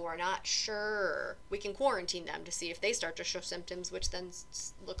and we're not sure, we can quarantine them to see if they start to show symptoms, which then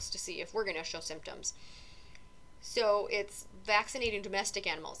looks to see if we're going to show symptoms. So it's vaccinating domestic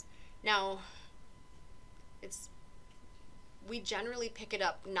animals. Now, we generally pick it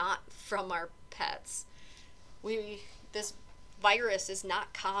up not from our pets. This virus is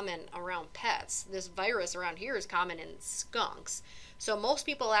not common around pets. This virus around here is common in skunks. So most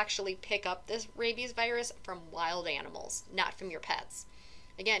people actually pick up this rabies virus from wild animals, not from your pets.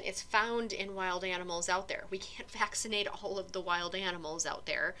 Again, it's found in wild animals out there. We can't vaccinate all of the wild animals out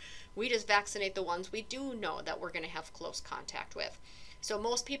there. We just vaccinate the ones we do know that we're going to have close contact with. So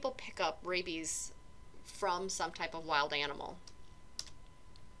most people pick up rabies from some type of wild animal.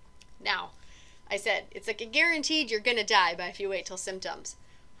 Now, I said, it's like a guaranteed you're going to die by if you wait till symptoms.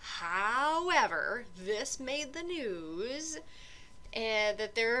 However, this made the news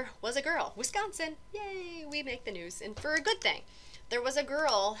that there was a girl, Wisconsin, yay, we make the news, and for a good thing. There was a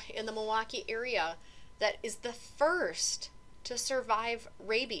girl in the Milwaukee area that is the first to survive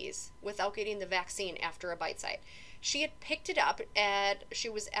rabies without getting the vaccine after a bite site. She had picked it up she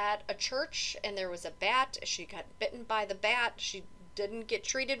was at a church and there was a bat. She got bitten by the bat. She didn't get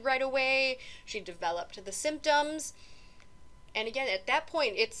treated right away. She developed the symptoms. And again, at that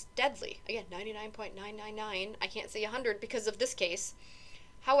point, it's deadly. Again, 99.999. I can't say 100 because of this case.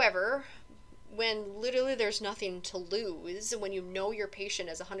 However, when literally there's nothing to lose, when you know your patient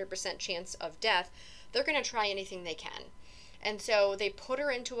has a 100% chance of death, they're going to try anything they can. And so they put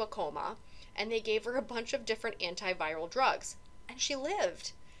her into a coma, and they gave her a bunch of different antiviral drugs. And she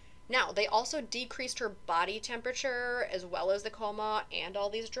lived. Now, they also decreased her body temperature as well as the coma and all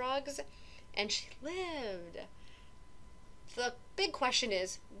these drugs, and she lived. The big question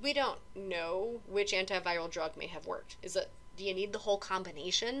is, we don't know which antiviral drug may have worked. Do you need the whole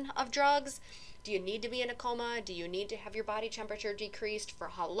combination of drugs? Do you need to be in a coma? Do you need to have your body temperature decreased? For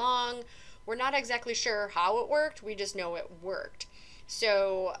how long? We're not exactly sure how it worked. We just know it worked.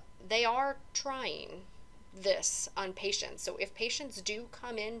 So they are trying this on patients. So if patients do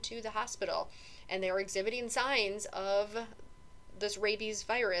come into the hospital and they're exhibiting signs of this rabies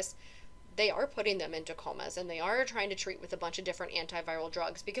virus, they are putting them into comas and they are trying to treat with a bunch of different antiviral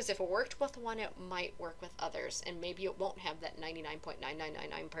drugs, because if it worked with one, it might work with others, and maybe it won't have that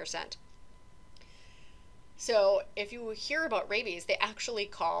 99.9999%. So if you hear about rabies, they actually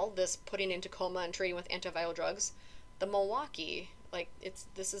call this putting into coma and treating with antiviral drugs the Milwaukee,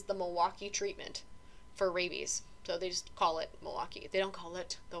 this is the Milwaukee treatment for rabies. So they just call it Milwaukee. They don't call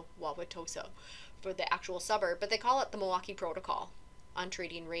it the Wauwatosa for the actual suburb, but they call it the Milwaukee protocol on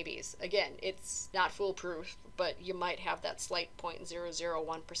treating rabies. Again, it's not foolproof, but you might have that slight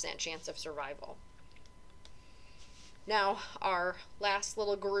 0.001% chance of survival. Now, our last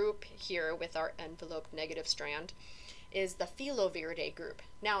little group here with our enveloped negative strand is the Filoviridae group.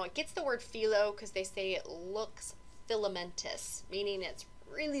 Now, it gets the word philo because they say it looks filamentous, meaning it's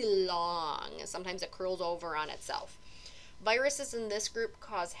really long. Sometimes it curls over on itself. Viruses in this group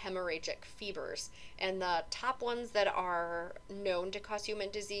cause hemorrhagic fevers, and the top ones that are known to cause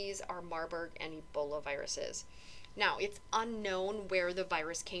human disease are Marburg and Ebola viruses. Now, it's unknown where the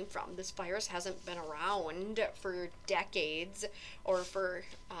virus came from. This virus hasn't been around for decades or for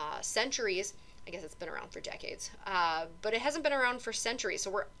centuries. I guess it's been around for decades, but it hasn't been around for centuries, so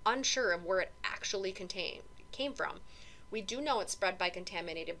we're unsure of where it actually came from. We do know it's spread by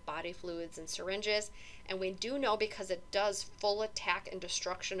contaminated body fluids and syringes, and we do know because it does full attack and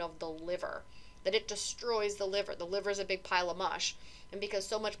destruction of the liver, that it destroys the liver. The liver is a big pile of mush, and because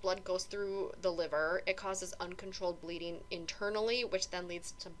so much blood goes through the liver, it causes uncontrolled bleeding internally, which then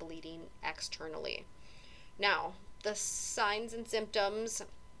leads to bleeding externally. Now, the signs and symptoms,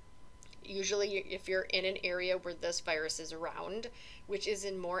 usually if you're in an area where this virus is around, which is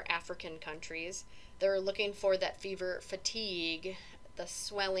in more African countries, They're looking for that fever, fatigue, the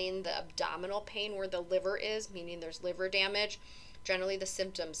swelling, the abdominal pain where the liver is, meaning there's liver damage. Generally, the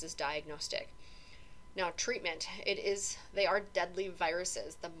symptoms is diagnostic. Now, treatment. They are deadly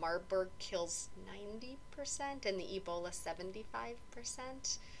viruses. The Marburg kills 90% and the Ebola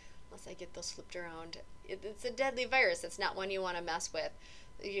 75%. Unless I get those flipped around. It's a deadly virus. It's not one you want to mess with.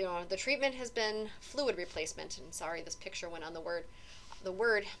 You know, the treatment has been fluid replacement. And sorry, this picture went on the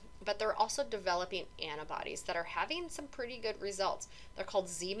word, but they're also developing antibodies that are having some pretty good results. They're called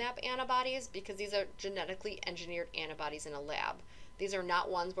ZMAP antibodies because these are genetically engineered antibodies in a lab. These are not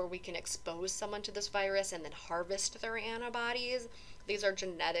ones where we can expose someone to this virus and then harvest their antibodies. These are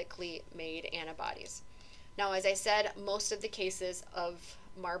genetically made antibodies. Now, as I said, most of the cases of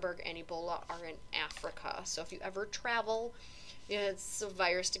Marburg and Ebola are in Africa. So if you ever travel, it's a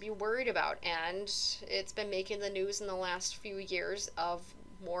virus to be worried about. And it's been making the news in the last few years of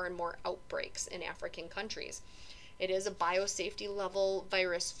more and more outbreaks in African countries. It is a biosafety level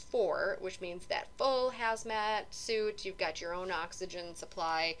virus 4, which means that full hazmat suit, you've got your own oxygen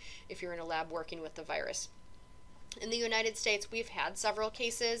supply if you're in a lab working with the virus. In the United States, we've had several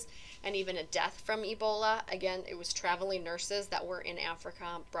cases and even a death from Ebola. Again, it was traveling nurses that were in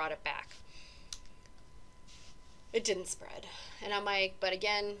Africa, brought it back. It didn't spread. And I'm like, but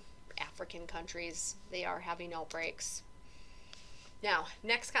again, African countries, they are having outbreaks. Now,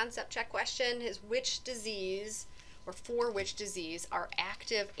 next concept check question is for which disease are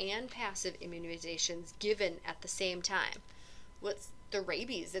active and passive immunizations given at the same time? What's the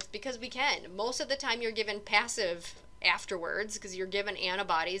rabies? It's because we can. Most of the time you're given passive afterwards because you're given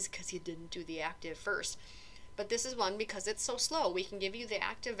antibodies because you didn't do the active first. But this is one because it's so slow. We can give you the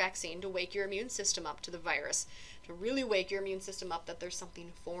active vaccine to wake your immune system up to the virus, to really wake your immune system up that there's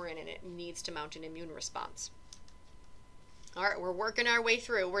something foreign and it needs to mount an immune response. All right, we're working our way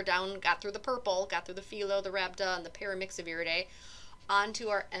through. Got through the purple, got through the phyllo, the rhabda, and the paramyxoviridae, onto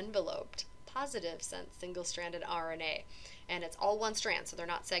our enveloped, positive sense single-stranded RNA. And it's all one strand, so they're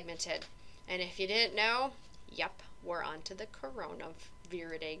not segmented. And if you didn't know, yep, we're onto the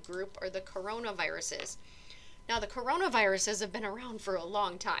coronaviridae group, or the coronaviruses. Now, the coronaviruses have been around for a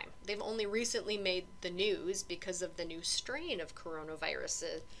long time. They've only recently made the news because of the new strain of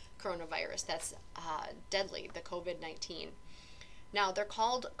coronavirus that's deadly, the COVID-19. Now, they're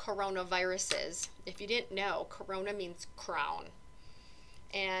called coronaviruses. If you didn't know, corona means crown.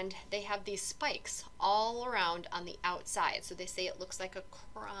 And they have these spikes all around on the outside. So they say it looks like a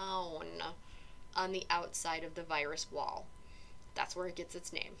crown on the outside of the virus wall. That's where it gets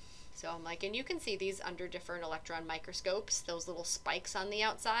its name. So I'm like, and you can see these under different electron microscopes, those little spikes on the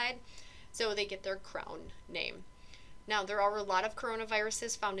outside. So they get their crown name. Now, there are a lot of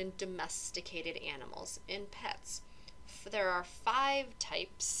coronaviruses found in domesticated animals, in pets. There are 5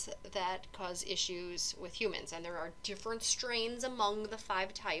 types that cause issues with humans, and there are different strains among the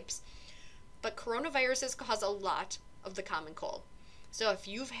 5 types. But coronaviruses cause a lot of the common cold. So if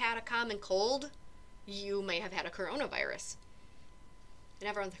you've had a common cold, you may have had a coronavirus. And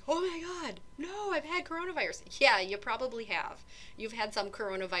everyone's like, oh my God, no, I've had coronavirus. Yeah, you probably have. You've had some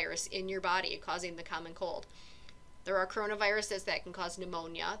coronavirus in your body causing the common cold. There are coronaviruses that can cause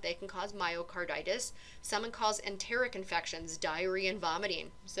pneumonia. They can cause myocarditis. Some can cause enteric infections, diarrhea and vomiting.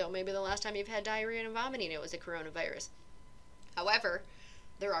 So maybe the last time you've had diarrhea and vomiting, it was a coronavirus. However,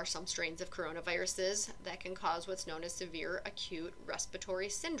 there are some strains of coronaviruses that can cause what's known as severe acute respiratory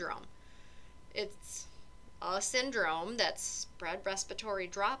syndrome. It's a syndrome that spread respiratory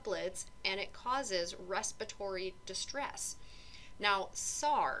droplets, and it causes respiratory distress. Now,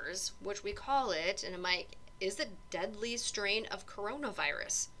 SARS, which we call it, and it is a deadly strain of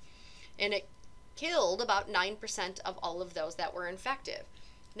coronavirus, and it killed about 9% of all of those that were infected.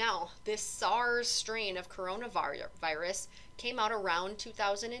 Now, this SARS strain of coronavirus came out around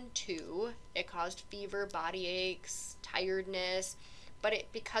 2002. It caused fever, body aches, tiredness, but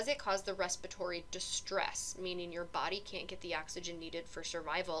because it caused the respiratory distress, meaning your body can't get the oxygen needed for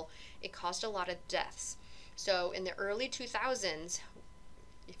survival, it caused a lot of deaths. So in the early 2000s,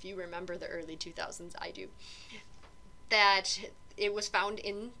 if you remember the early 2000s, I do, that it was found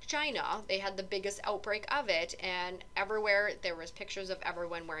in China. They had the biggest outbreak of it, and everywhere there was pictures of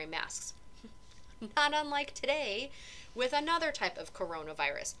everyone wearing masks. Not unlike today with another type of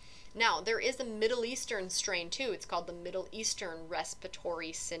coronavirus. Now, there is a Middle Eastern strain too. It's called the Middle Eastern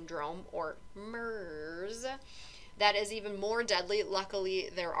Respiratory Syndrome, or MERS. That is even more deadly. Luckily,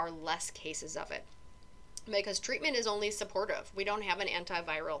 there are less cases of it, because treatment is only supportive. We don't have an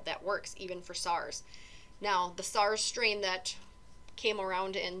antiviral that works even for SARS. Now, the SARS strain that came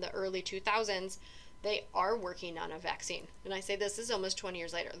around in the early 2000s, They are working on a vaccine. And I say this is almost 20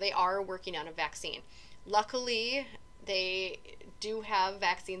 years later. They are working on a vaccine. Luckily, they do have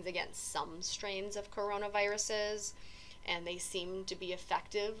vaccines against some strains of coronaviruses, and they seem to be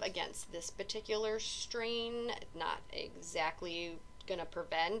effective against this particular strain. Not exactly going to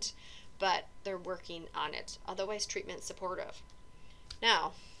prevent, but they're working on it. Otherwise, treatment supportive.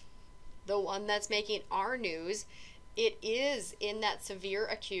 Now, the one that's making our news, it is in that severe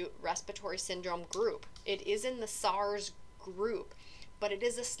acute respiratory syndrome group. It is in the SARS group, but it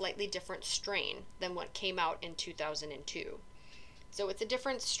is a slightly different strain than what came out in 2002. So it's a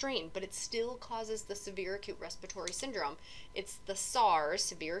different strain, but it still causes the severe acute respiratory syndrome. It's the SARS,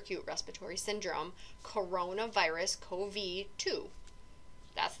 severe acute respiratory syndrome, coronavirus CoV-2.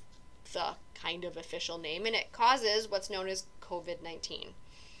 That's the kind of official name, and it causes what's known as COVID-19.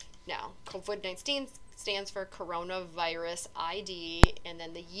 Now, COVID-19 stands for coronavirus ID, and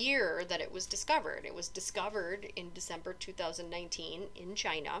then the year that it was discovered. It was discovered in December 2019 in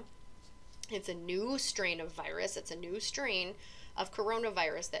China. It's a new strain of virus. It's a new strain of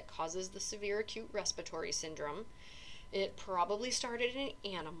coronavirus that causes the severe acute respiratory syndrome. It probably started in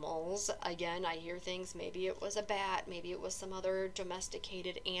animals. Again, I hear things, maybe it was a bat, maybe it was some other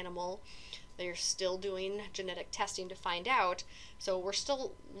domesticated animal. They're still doing genetic testing to find out, so we're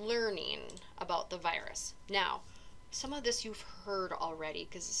still learning about the virus. Now, some of this you've heard already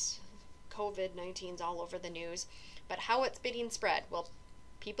because COVID-19 is all over the news, but how it's being spread? Well,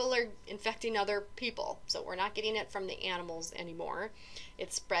 people are infecting other people, so we're not getting it from the animals anymore.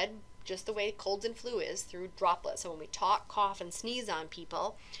 It's spread just the way colds and flu is, through droplets. So when we talk, cough, and sneeze on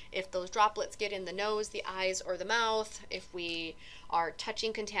people, if those droplets get in the nose, the eyes, or the mouth, if we are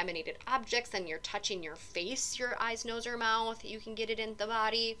touching contaminated objects, then you're touching your face, your eyes, nose, or mouth, you can get it in the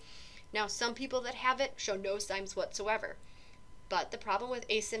body. Now, some people that have it show no signs whatsoever. But the problem with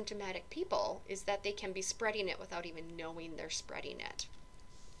asymptomatic people is that they can be spreading it without even knowing they're spreading it.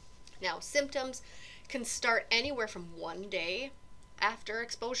 Now, symptoms can start anywhere from 1 day after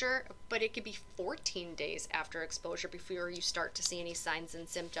exposure, but it could be 14 days after exposure before you start to see any signs and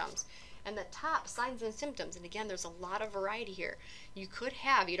symptoms. And the top signs and symptoms, and again, there's a lot of variety here. You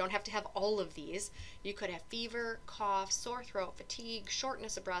don't have to have all of these. You could have fever, cough, sore throat, fatigue,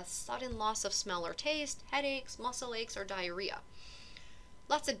 shortness of breath, sudden loss of smell or taste, headaches, muscle aches, or diarrhea.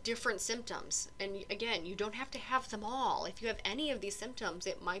 Lots of different symptoms. And again, you don't have to have them all. If you have any of these symptoms,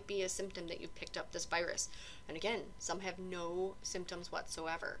 it might be a symptom that you've picked up this virus. And again, some have no symptoms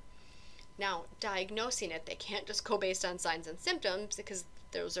whatsoever. Now, diagnosing it, they can't just go based on signs and symptoms because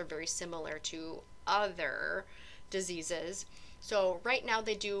those are very similar to other diseases. So right now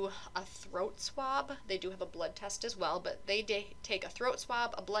they do a throat swab. They do have a blood test as well, but they take a throat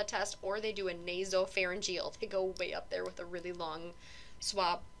swab, a blood test, or they do a nasopharyngeal. They go way up there with a really long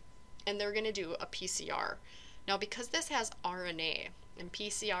swab, and they're going to do a PCR. Now, because this has RNA and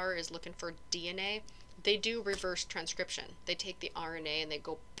PCR is looking for DNA, they do reverse transcription. They take the RNA and they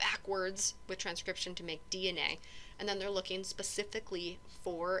go backwards with transcription to make DNA, and then they're looking specifically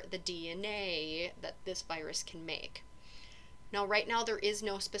for the DNA that this virus can make. Now, right now, there is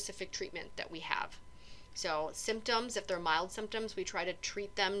no specific treatment that we have. So symptoms, if they're mild symptoms, we try to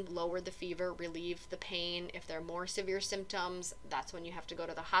treat them, lower the fever, relieve the pain. If they're more severe symptoms, that's when you have to go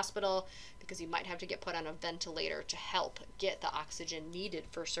to the hospital because you might have to get put on a ventilator to help get the oxygen needed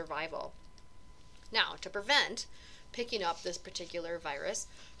for survival. Now, to prevent picking up this particular virus,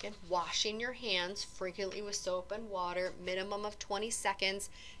 again, washing your hands frequently with soap and water, minimum of 20 seconds,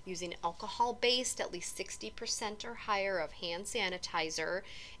 using alcohol-based, at least 60% or higher of hand sanitizer.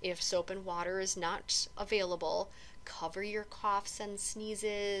 If soap and water is not available, cover your coughs and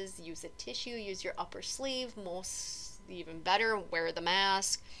sneezes, use a tissue, use your upper sleeve, most even better, wear the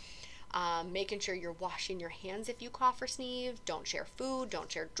mask. Making sure you're washing your hands if you cough or sneeze. Don't share food, don't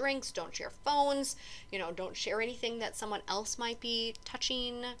share drinks, don't share phones, don't share anything that someone else might be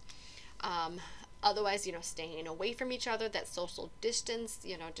touching. Otherwise, staying away from each other, that social distance,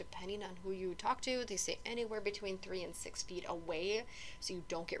 depending on who you talk to, they say anywhere between 3 and 6 feet away so you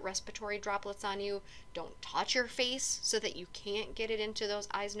don't get respiratory droplets on you. Don't touch your face so that you can't get it into those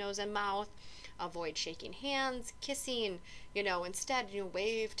eyes, nose, and mouth. Avoid shaking hands, kissing, instead,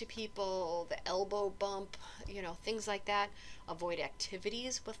 wave to people, the elbow bump, things like that. Avoid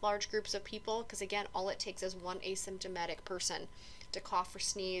activities with large groups of people because, again, all it takes is one asymptomatic person to cough or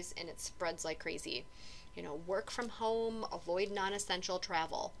sneeze and it spreads like crazy. Work from home, avoid non-essential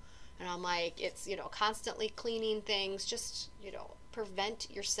travel. And I'm like, it's, constantly cleaning things, just,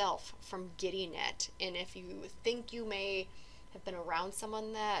 prevent yourself from getting it. And if you think you may have been around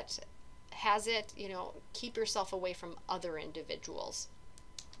someone that has it, keep yourself away from other individuals.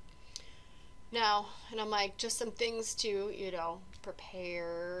 Now, and I'm like, just some things to,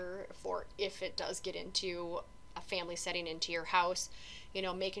 prepare for if it does get into a family setting, into your house,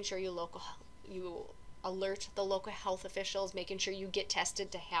 making sure you alert the local health officials, making sure you get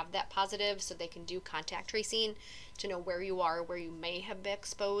tested to have that positive so they can do contact tracing to know where you are, where you may have been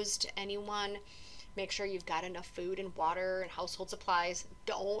exposed to anyone. Make sure you've got enough food and water and household supplies.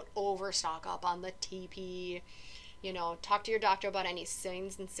 Don't overstock up on the TP. Talk to your doctor about any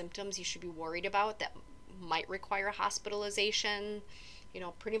signs and symptoms you should be worried about that might require hospitalization.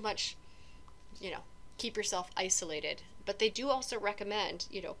 Pretty much, you know, keep yourself isolated. But they do also recommend,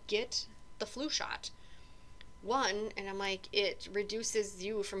 get the flu shot. One, and I'm like, it reduces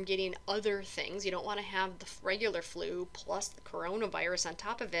you from getting other things. You don't want to have the regular flu plus the coronavirus on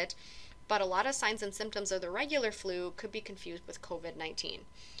top of it. But a lot of signs and symptoms of the regular flu could be confused with COVID-19.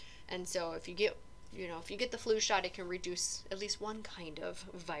 And so if you get the flu shot, it can reduce at least one kind of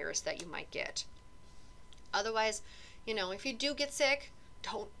virus that you might get. Otherwise, if you do get sick,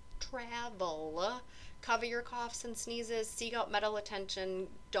 don't travel. Cover your coughs and sneezes, seek out medical attention.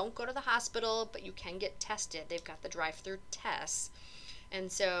 Don't go to the hospital, but you can get tested. They've got the drive-through tests. And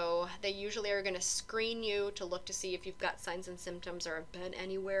so they usually are going to screen you to look to see if you've got signs and symptoms or have been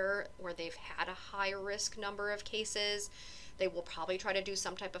anywhere where they've had a high risk number of cases. They will probably try to do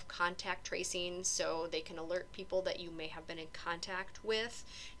some type of contact tracing so they can alert people that you may have been in contact with,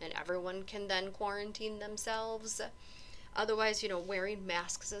 and everyone can then quarantine themselves. Otherwise, wearing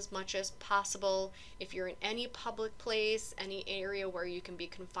masks as much as possible. If you're in any public place, any area where you can be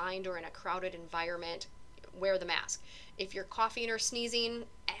confined or in a crowded environment, wear the mask. If you're coughing or sneezing,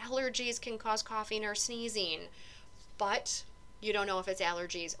 allergies can cause coughing or sneezing, but you don't know if it's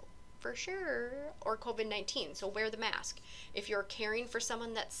allergies for sure or COVID-19, so wear the mask. If you're caring for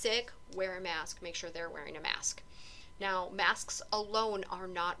someone that's sick, wear a mask. Make sure they're wearing a mask. Now, masks alone are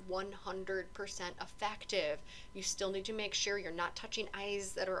not 100% effective. You still need to make sure you're not touching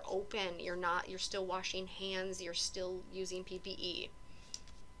eyes that are open. You're still washing hands. You're still using PPE.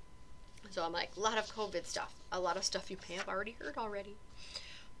 So I'm like, a lot of COVID stuff. A lot of stuff you may have already heard already.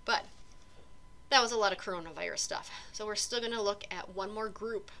 But that was a lot of coronavirus stuff. So we're still going to look at one more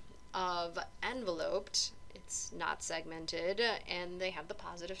group of enveloped. It's not segmented, and they have the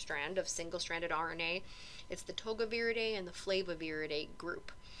positive strand of single-stranded RNA. It's the togaviridae and the flaviviridae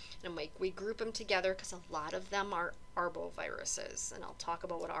group. And I'm like, we group them together because a lot of them are arboviruses, and I'll talk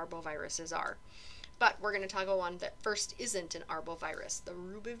about what arboviruses are. But we're going to talk about one that first isn't an arbovirus, the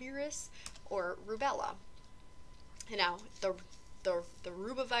rubivirus or rubella. And now, the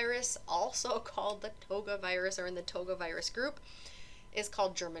rubivirus, also called the togavirus or in the togavirus group, is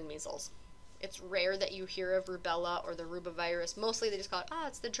called German measles. It's rare that you hear of rubella or the rubivirus. Mostly they just call it,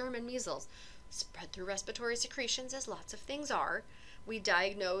 it's the German measles. Spread through respiratory secretions, as lots of things are. We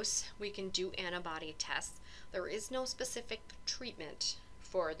diagnose, we can do antibody tests. There is no specific treatment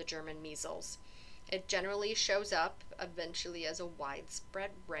for the German measles. It generally shows up eventually as a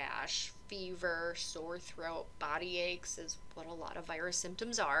widespread rash, fever, sore throat, body aches is what a lot of virus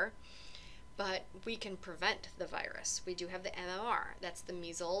symptoms are. But we can prevent the virus. We do have the MMR. That's the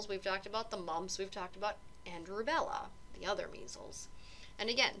measles we've talked about, the mumps we've talked about, and rubella, the other measles. And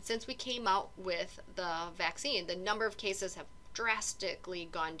again, since we came out with the vaccine, the number of cases have drastically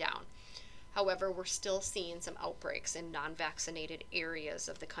gone down. However, we're still seeing some outbreaks in non-vaccinated areas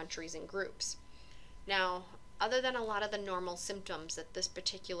of the countries and groups. Now, other than a lot of the normal symptoms that this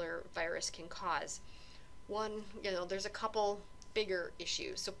particular virus can cause, one, there's a couple bigger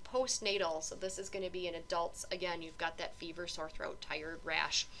issues. So postnatal, so this is going to be in adults. Again, you've got that fever, sore throat, tired,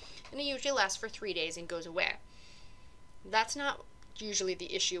 rash, and it usually lasts for 3 days and goes away. That's not usually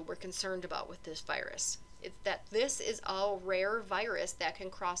the issue we're concerned about with this virus. It's that this is a rare virus that can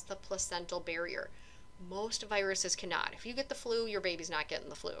cross the placental barrier. Most viruses cannot. If you get the flu, your baby's not getting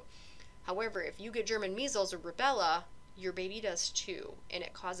the flu. However, if you get German measles or rubella, your baby does too, and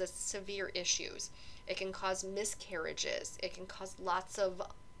it causes severe issues. It can cause miscarriages. It can cause lots of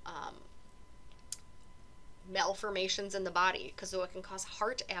malformations in the body, because it can cause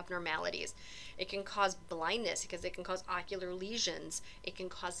heart abnormalities. It can cause blindness because it can cause ocular lesions. It can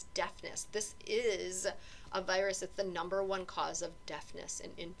cause deafness. This is a virus that's the #1 cause of deafness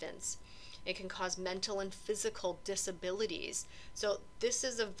in infants. It can cause mental and physical disabilities. So this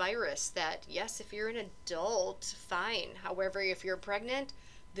is a virus that, yes, if you're an adult, fine. However, if you're pregnant,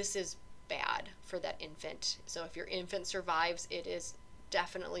 this is bad for that infant. So if your infant survives, it is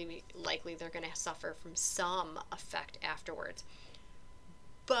definitely likely they're going to suffer from some effect afterwards.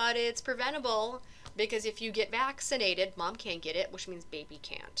 But it's preventable, because if you get vaccinated, mom can't get it, which means baby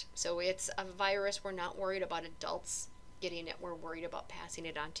can't. So it's a virus we're not worried about adults getting it. We're worried about passing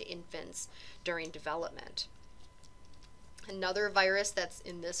it on to infants during development. Another virus that's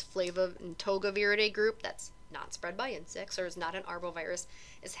in this Flaviviridae group that's not spread by insects or is not an arbovirus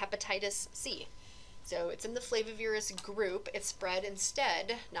is hepatitis C. So it's in the flavivirus group. It's spread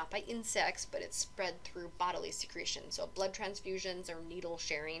instead, not by insects, but it's spread through bodily secretion. So blood transfusions or needle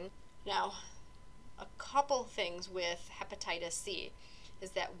sharing. Now, a couple things with hepatitis C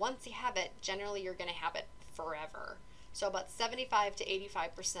is that once you have it, generally you're going to have it forever. So about 75 to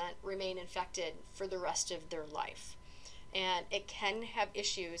 85% remain infected for the rest of their life. And it can have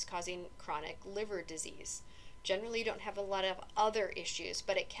issues causing chronic liver disease. Generally, you don't have a lot of other issues,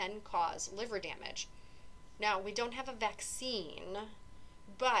 but it can cause liver damage. Now, we don't have a vaccine,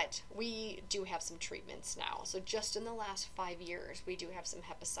 but we do have some treatments now. So just in the last 5 years, we do have some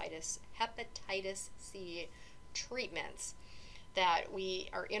hepatitis C treatments that we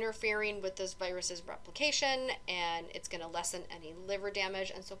are interfering with this virus's replication, and it's going to lessen any liver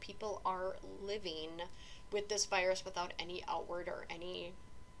damage. And so people are living with this virus without any outward or any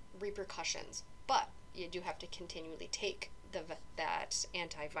repercussions. But you do have to continually take that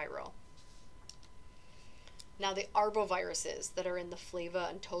antiviral. Now, the arboviruses that are in the Flava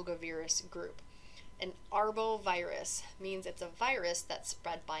and Togavirus group. An arbovirus means it's a virus that's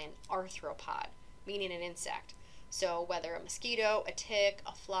spread by an arthropod, meaning an insect. So whether a mosquito, a tick,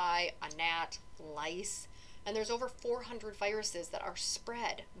 a fly, a gnat, lice, and there's over 400 viruses that are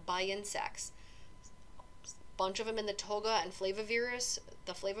spread by insects. Bunch of them in the Toga and Flavivirus,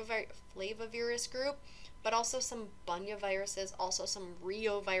 the Flavivirus group, but also some Bunya viruses, also some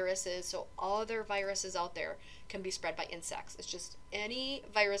reoviruses. So other viruses out there can be spread by insects. It's just any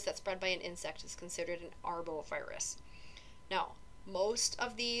virus that's spread by an insect is considered an arbovirus. Now, most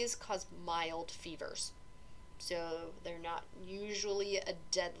of these cause mild fevers, so they're not usually a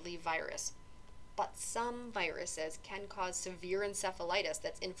deadly virus. But some viruses can cause severe encephalitis,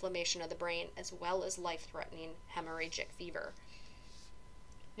 that's inflammation of the brain, as well as life-threatening hemorrhagic fever.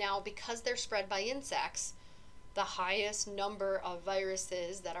 Now, because they're spread by insects, the highest number of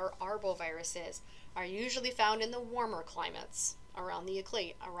viruses that are arboviruses are usually found in the warmer climates around the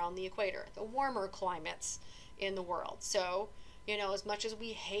equator, the warmer climates in the world. So, as much as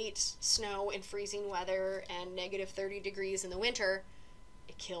we hate snow and freezing weather and negative 30 degrees in the winter,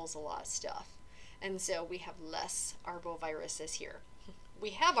 it kills a lot of stuff. And so we have less arboviruses here. We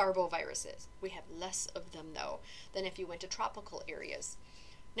have arboviruses. We have less of them, though, than if you went to tropical areas.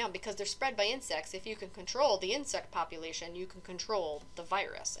 Now, because they're spread by insects, if you can control the insect population, you can control the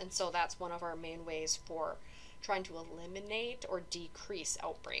virus. And so that's one of our main ways for trying to eliminate or decrease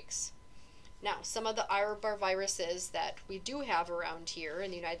outbreaks. Now, some of the arboviruses that we do have around here in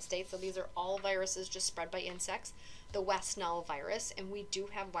the United States, so these are all viruses just spread by insects. The West Nile virus, and we do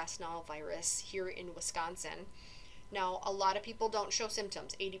have West Nile virus here in Wisconsin. Now, a lot of people don't show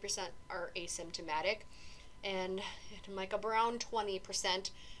symptoms. 80% are asymptomatic, and like around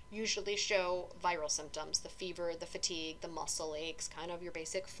 20% usually show viral symptoms, the fever, the fatigue, the muscle aches, kind of your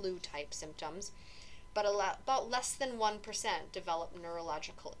basic flu type symptoms. But about less than 1% develop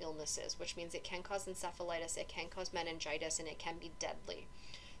neurological illnesses, which means it can cause encephalitis, it can cause meningitis, and it can be deadly.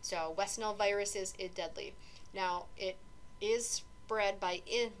 So West Nile virus is deadly. Now, it is spread by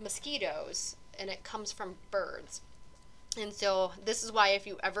mosquitoes, and it comes from birds. And so this is why if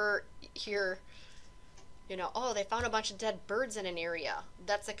you ever hear, oh, they found a bunch of dead birds in an area,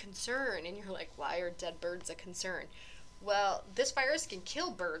 that's a concern. And you're like, why are dead birds a concern? Well, this virus can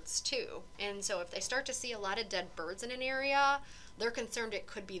kill birds too. And so if they start to see a lot of dead birds in an area, they're concerned it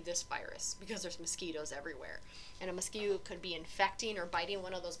could be this virus because there's mosquitoes everywhere. And a mosquito could be infecting or biting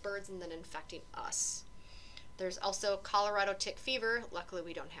one of those birds and then infecting us. There's also Colorado tick fever. Luckily,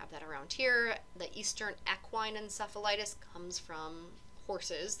 we don't have that around here. The Eastern equine encephalitis comes from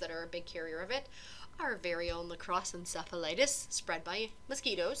horses that are a big carrier of it. Our very own lacrosse encephalitis, spread by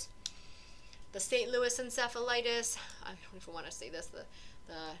mosquitoes. The St. Louis encephalitis, I don't know if I want to say this, the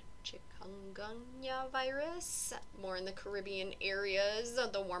chikungunya virus, more in the Caribbean areas,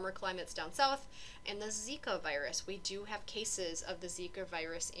 the warmer climates down south, and the Zika virus. We do have cases of the Zika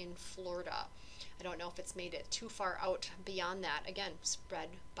virus in Florida. I don't know if it's made it too far out beyond that. Again, spread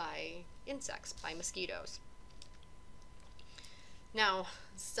by insects, by mosquitoes. Now,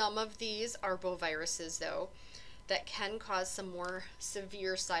 some of these arboviruses, though, that can cause some more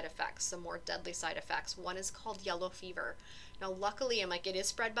severe side effects, some more deadly side effects. One is called yellow fever. Now, luckily, it is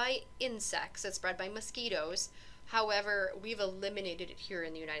spread by insects. It's spread by mosquitoes. However, we've eliminated it here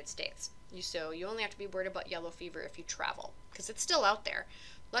in the United States. So you only have to be worried about yellow fever if you travel, because it's still out there.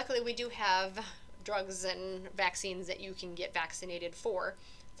 Luckily, we do have drugs and vaccines that you can get vaccinated for.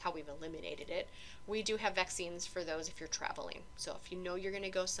 That's how we've eliminated it. We do have vaccines for those if you're traveling. So if you know you're going to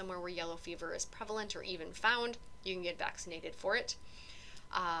go somewhere where yellow fever is prevalent or even found, you can get vaccinated for it.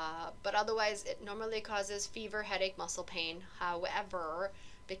 But otherwise, it normally causes fever, headache, muscle pain. However,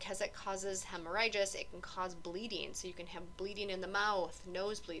 because it causes hemorrhages, it can cause bleeding. So you can have bleeding in the mouth,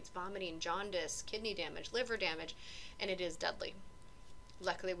 nosebleeds, vomiting, jaundice, kidney damage, liver damage, and it is deadly.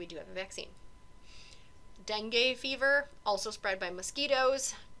 Luckily, we do have a vaccine. Dengue fever, also spread by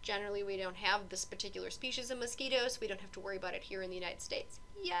mosquitoes. Generally, we don't have this particular species of mosquitoes. We don't have to worry about it here in the United States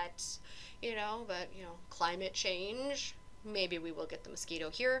yet, but, climate change, maybe we will get the mosquito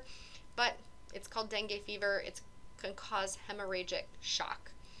here, but it's called dengue fever. It can cause hemorrhagic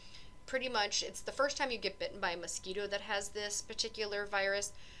shock. Pretty much, it's the first time you get bitten by a mosquito that has this particular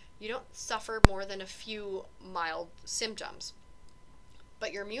virus. You don't suffer more than a few mild symptoms,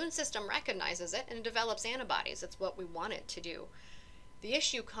 but your immune system recognizes it and it develops antibodies. That's what we want it to do. The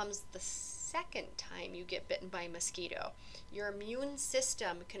issue comes the second time you get bitten by a mosquito. Your immune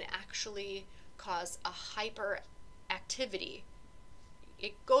system can actually cause a hyperactivity.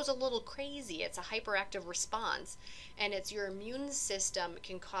 It goes a little crazy. It's a hyperactive response, and it's your immune system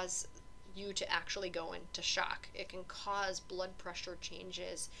can cause you to actually go into shock. It can cause blood pressure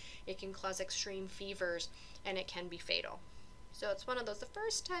changes. It can cause extreme fevers, and it can be fatal. So it's one of those, the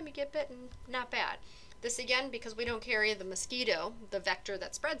first time you get bitten, not bad. This again, because we don't carry the mosquito, the vector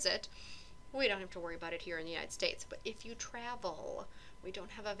that spreads it, we don't have to worry about it here in the United States. But if you travel, we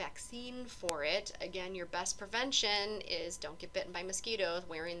don't have a vaccine for it. Again, your best prevention is don't get bitten by mosquitoes,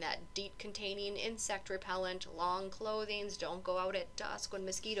 wearing that DEET-containing insect repellent, long clothings, don't go out at dusk when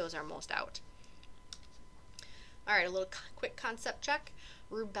mosquitoes are most out. All right, a little quick concept check.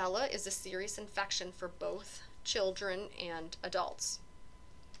 Rubella is a serious infection for both children and adults.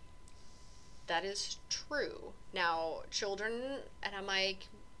 That is true. Now, children and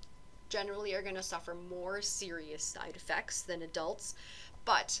generally are going to suffer more serious side effects than adults,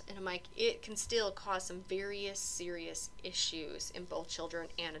 but it can still cause some very serious issues in both children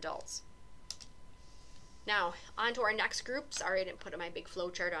and adults. Now, on to our next group. Sorry, I didn't put my big flow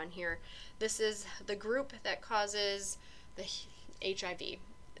chart on here. This is the group that causes the HIV.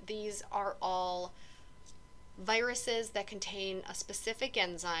 These are all viruses that contain a specific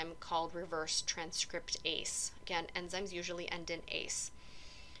enzyme called reverse transcriptase. Again, enzymes usually end in ase.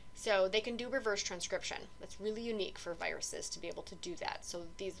 So they can do reverse transcription. That's really unique for viruses to be able to do that. So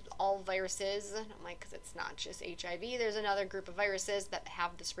these all viruses, because it's not just HIV, there's another group of viruses that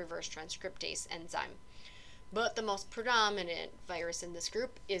have this reverse transcriptase enzyme. But the most predominant virus in this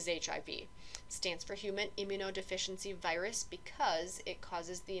group is HIV. It stands for human immunodeficiency virus because it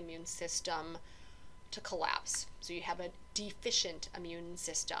causes the immune system to collapse. So you have a deficient immune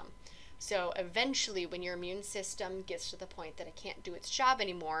system. So eventually, when your immune system gets to the point that it can't do its job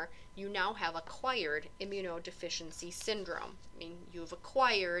anymore, you now have acquired immunodeficiency syndrome. I mean, you've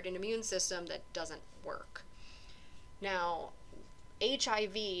acquired an immune system that doesn't work. Now,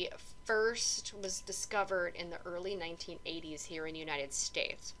 HIV first was discovered in the early 1980s here in the United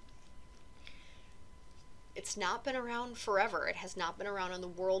States. It's not been around forever. It has not been around in the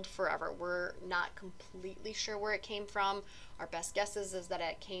world forever. We're not completely sure where it came from. Our best guess is that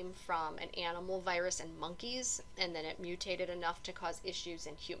it came from an animal virus in monkeys, and then it mutated enough to cause issues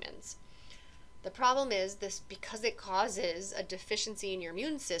in humans. The problem is this, because it causes a deficiency in your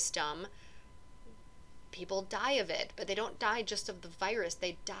immune system, people die of it, but they don't die just of the virus.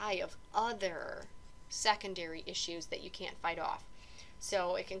 They die of other secondary issues that you can't fight off.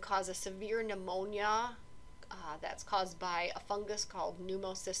 So it can cause a severe pneumonia that's caused by a fungus called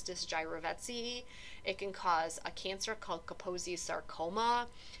Pneumocystis jirovecii. It can cause a cancer called Kaposi sarcoma,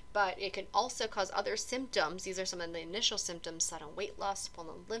 but it can also cause other symptoms. These are some of the initial symptoms: sudden weight loss,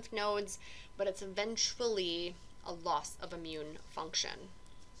 swollen lymph nodes, but it's eventually a loss of immune function.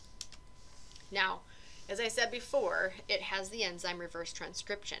 Now, as I said before, it has the enzyme reverse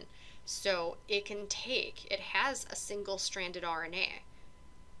transcription. So it has a single-stranded RNA,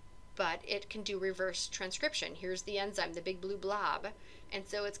 but it can do reverse transcription. Here's the enzyme, the big blue blob. And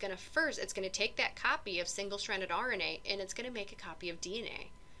so it's going to take that copy of single-stranded RNA and it's going to make a copy of DNA.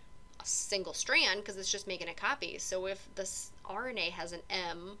 A single strand, because it's just making a copy. So if the RNA has an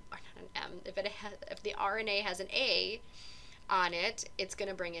M, or not an M, if the RNA has an A on it, it's going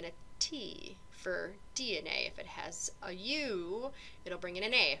to bring in a T for DNA. If it has a U, it'll bring in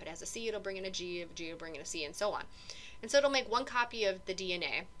an A. If it has a C, it'll bring in a G. If G, it'll bring in a C, and so on. And so it'll make one copy of the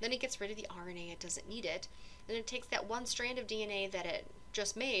DNA. Then it gets rid of the RNA. It doesn't need it. Then it takes that one strand of DNA that it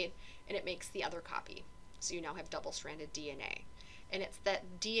just made, and it makes the other copy. So you now have double-stranded DNA. And it's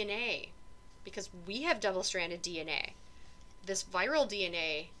that DNA because we have double-stranded DNA. This viral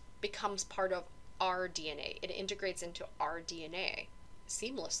DNA becomes part of our DNA. It integrates into our DNA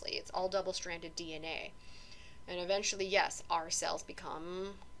seamlessly. It's all double-stranded DNA. And eventually, yes, our cells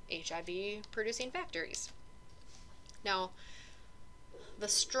become HIV-producing factories. Now, the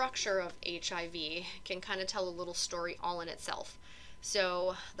structure of HIV can kind of tell a little story all in itself.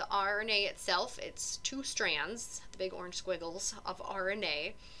 So the RNA itself, it's 2 strands, the big orange squiggles of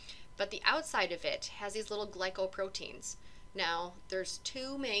RNA, but the outside of it has these little glycoproteins. Now, there's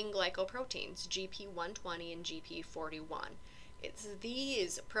 2 main glycoproteins, GP120 and GP41. It's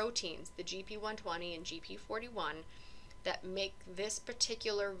these proteins, the GP120 and GP41, that make this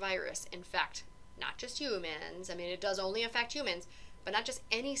particular virus infect not just humans. I mean, it does only affect humans, but not just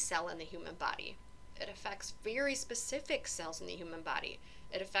any cell in the human body. It affects very specific cells in the human body.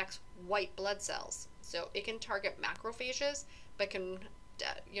 It affects white blood cells. So it can target macrophages, but can,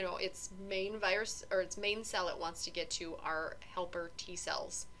 its main virus or its main cell it wants to get to are helper T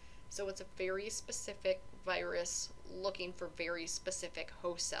cells. So it's a very specific virus looking for very specific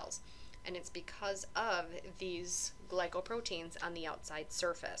host cells. And it's because of these glycoproteins on the outside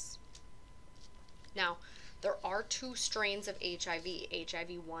surface. Now, there are 2 strains of HIV,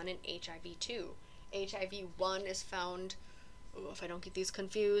 HIV-1 and HIV-2. HIV-1 is found, if I don't get these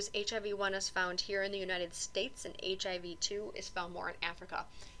confused, HIV-1 is found here in the United States and HIV-2 is found more in Africa.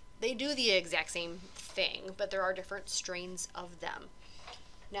 They do the exact same thing, but there are different strains of them.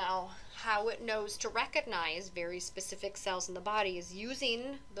 Now, how it knows to recognize very specific cells in the body is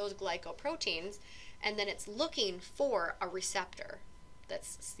using those glycoproteins, and then it's looking for a receptor.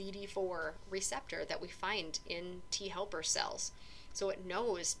 That's CD4 receptor that we find in T helper cells. So it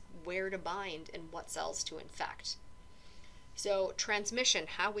knows where to bind and what cells to infect. So transmission,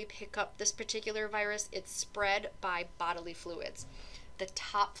 how we pick up this particular virus, it's spread by bodily fluids. The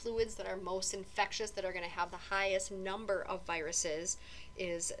top fluids that are most infectious, that are going to have the highest number of viruses,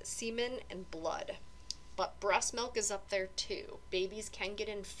 is semen and blood. But breast milk is up there too. Babies can get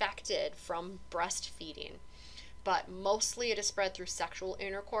infected from breastfeeding, but mostly it is spread through sexual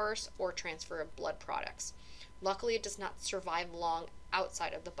intercourse or transfer of blood products. Luckily, it does not survive long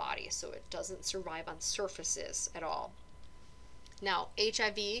outside of the body, so it doesn't survive on surfaces at all. Now,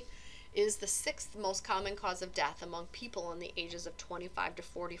 HIV is the 6th most common cause of death among people in the ages of 25 to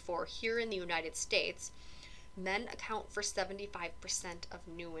 44 here in the United States. Men account for 75% of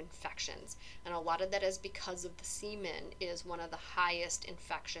new infections, and a lot of that is because of the semen is one of the highest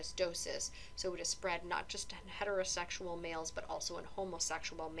infectious doses, so it is spread not just in heterosexual males but also in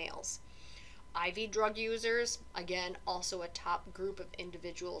homosexual males. IV drug users, again, also a top group of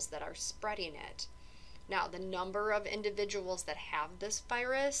individuals that are spreading it. Now, the number of individuals that have this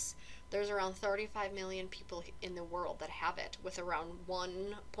virus, there's around 35 million people in the world that have it, with around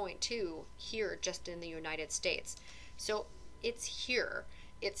 1.2 here just in the United States. So it's here.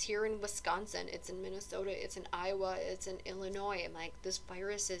 It's here in Wisconsin, it's in Minnesota, it's in Iowa, it's in Illinois. And like, this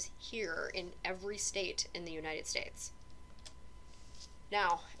virus is here in every state in the United States.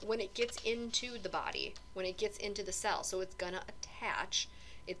 Now, when it gets into the body, when it gets into the cell, so it's going to attach,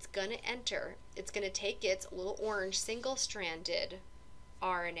 it's going to enter, it's going to take its little orange single-stranded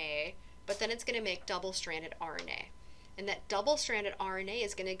RNA, but then it's going to make double-stranded RNA. And that double-stranded RNA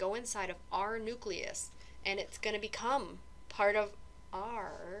is going to go inside of our nucleus, and it's going to become part of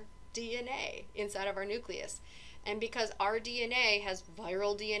our DNA inside of our nucleus. And because our DNA has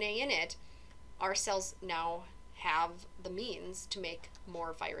viral DNA in it, our cells now have the means to make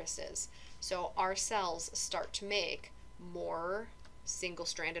more viruses. So our cells start to make more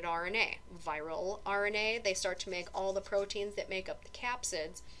single-stranded RNA. Viral RNA, they start to make all the proteins that make up the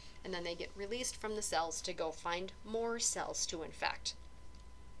capsids, and then they get released from the cells to go find more cells to infect.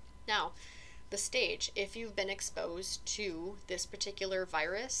 Now, the stage, if you've been exposed to this particular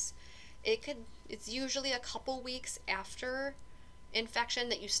virus, it's usually a couple weeks after infection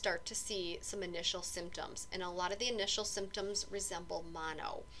that you start to see some initial symptoms, and a lot of the initial symptoms resemble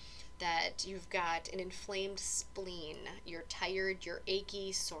mono. That you've got an inflamed spleen, you're tired, you're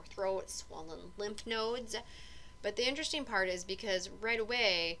achy, sore throat, swollen lymph nodes. But the interesting part is because right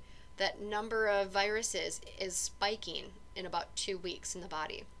away that number of viruses is spiking in about 2 weeks in the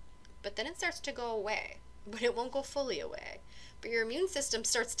body. But then it starts to go away, but it won't go fully away. But your immune system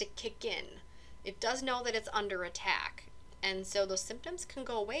starts to kick in. It does know that it's under attack. And so those symptoms can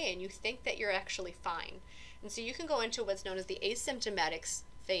go away and you think that you're actually fine. And so you can go into what's known as the asymptomatics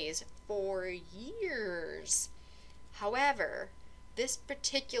phase for years. However, this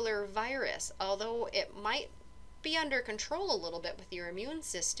particular virus, although it might be under control a little bit with your immune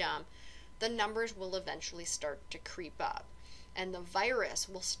system, the numbers will eventually start to creep up. and the virus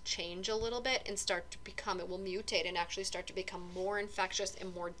will change a little bit and it will mutate and actually start to become more infectious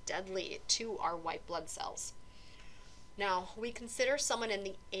and more deadly to our white blood cells. Now, we consider someone in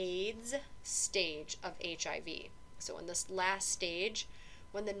the AIDS stage of HIV. So in this last stage,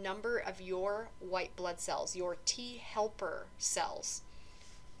 when the number of your white blood cells, your T helper cells,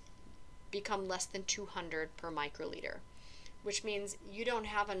 become less than 200 per microliter, which means you don't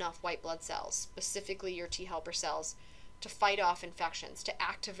have enough white blood cells, specifically your T helper cells, to fight off infections, to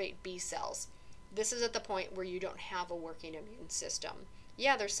activate B cells. This is at the point where you don't have a working immune system.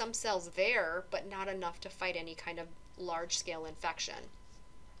 Yeah, there's some cells there, but not enough to fight any kind of large-scale infection.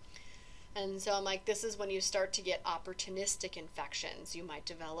 And so I'm like, this is when you start to get opportunistic infections. You might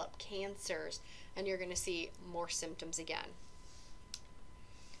develop cancers, and you're going to see more symptoms again.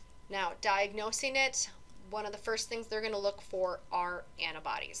 Now, diagnosing it, one of the first things they're going to look for are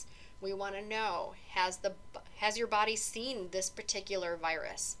antibodies. We want to know, has your body seen this particular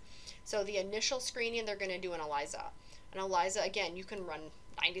virus? So the initial screening, they're going to do an ELISA. And ELISA, again, you can run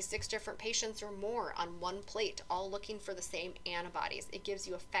 96 different patients or more on one plate, all looking for the same antibodies. It gives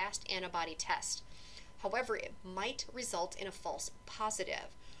you a fast antibody test. However, it might result in a false positive.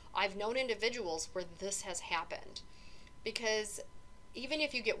 I've known individuals where this has happened, because even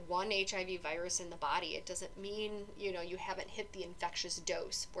if you get one HIV virus in the body, it doesn't mean, you haven't hit the infectious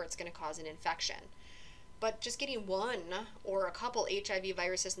dose where it's going to cause an infection. But just getting one or a couple HIV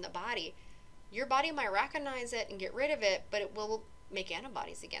viruses in the body, your body might recognize it and get rid of it, but it will make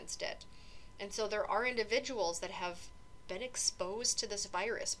antibodies against it. And so there are individuals that have been exposed to this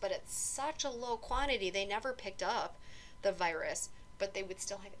virus, but at such a low quantity, they never picked up the virus, but they would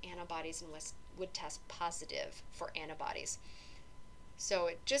still have antibodies and would test positive for antibodies. So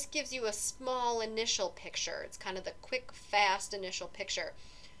it just gives you a small initial picture. It's kind of the quick, fast initial picture.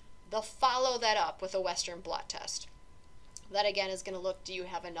 They'll follow that up with a Western blot test. That again is going to look, do you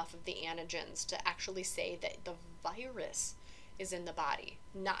have enough of the antigens to actually say that the virus is in the body,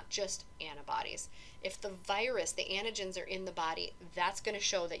 not just antibodies. If the virus, the antigens are in the body, that's going to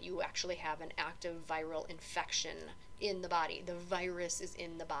show that you actually have an active viral infection in the body. The virus is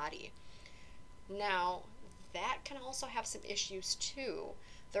in the body. Now, that can also have some issues too.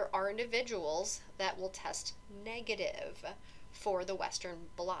 There are individuals that will test negative for the Western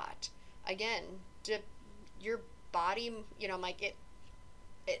blot. Again, your body,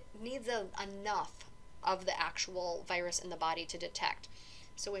 it needs enough of the actual virus in the body to detect.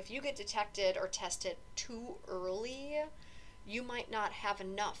 So if you get detected or tested too early, you might not have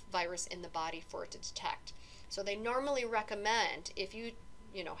enough virus in the body for it to detect. So they normally recommend, if you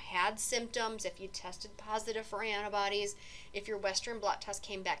had symptoms, if you tested positive for antibodies, if your Western blot test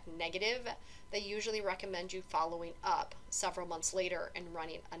came back negative, they usually recommend you following up several months later and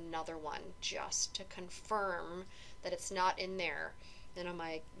running another one just to confirm that it's not in there. And I'm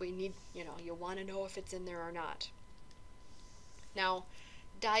like, we need, you want to know if it's in there or not. Now,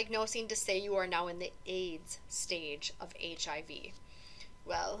 diagnosing to say you are now in the AIDS stage of HIV.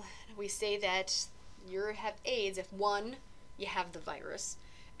 Well, we say that you have AIDS if one, you have the virus,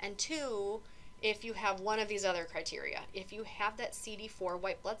 and two, if you have one of these other criteria. If you have that CD4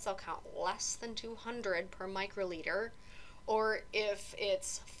 white blood cell count less than 200 per microliter, or if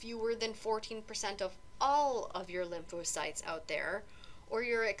it's fewer than 14% of all of your lymphocytes out there, or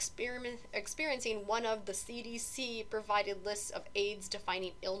you're experiencing one of the CDC provided lists of AIDS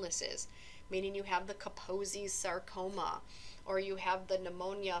defining illnesses, meaning you have the Kaposi sarcoma, or you have the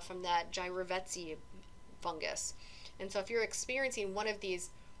pneumonia from that Gyrovetzi fungus. And so if you're experiencing one of these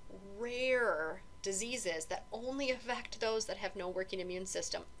rare diseases that only affect those that have no working immune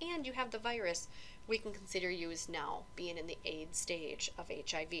system, and you have the virus, we can consider you as now being in the AIDS stage of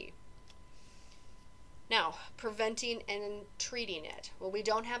HIV. Now, preventing and treating it. Well, we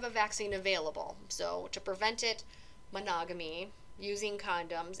don't have a vaccine available. So to prevent it, monogamy, using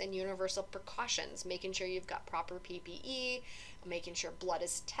condoms, and universal precautions, making sure you've got proper PPE, making sure blood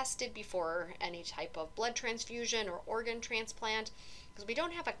is tested before any type of blood transfusion or organ transplant, because we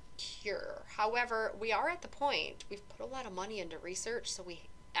don't have a cure. However, we are at the point, we've put a lot of money into research, so we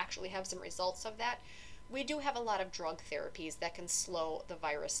actually have some results of that. We do have a lot of drug therapies that can slow the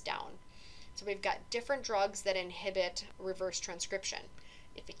virus down. So we've got different drugs that inhibit reverse transcription.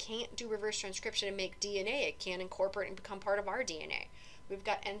 If it can't do reverse transcription and make DNA, it can incorporate and become part of our DNA. We've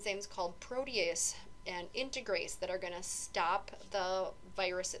got enzymes called protease and integrase that are going to stop the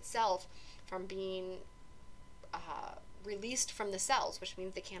virus itself from being released from the cells, which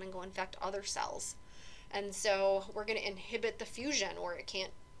means they can't go infect other cells. And so we're going to inhibit the fusion, or it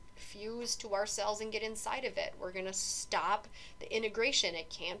can't fuse to our cells and get inside of it. We're going to stop the integration. It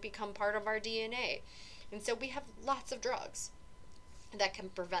can't become part of our DNA. And so we have lots of drugs. that can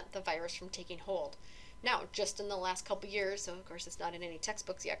prevent the virus from taking hold. Now, just in the last couple years, so of course it's not in any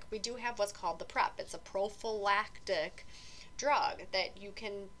textbooks yet, we do have what's called the PrEP. It's a prophylactic drug that you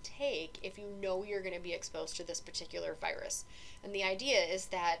can take if you know you're going to be exposed to this particular virus. And the idea is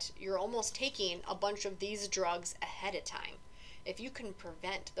that you're almost taking a bunch of these drugs ahead of time. If you can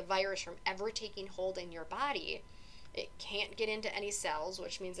prevent the virus from ever taking hold in your body, it can't get into any cells,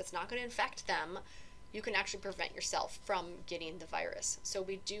 which means it's not going to infect them. You can actually prevent yourself from getting the virus. So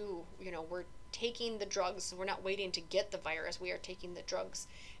we do, we're taking the drugs. We're not waiting to get the virus. We are taking the drugs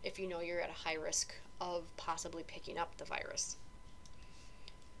if you know you're at a high risk of possibly picking up the virus.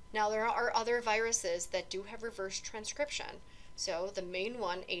 Now, there are other viruses that do have reverse transcription. So the main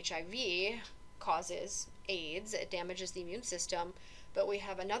one, HIV, causes AIDS. It damages the immune system. But we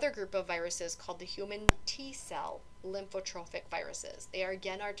have another group of viruses called the human T-cell lymphotrophic viruses. They are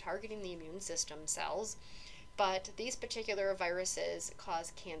targeting the immune system cells, but these particular viruses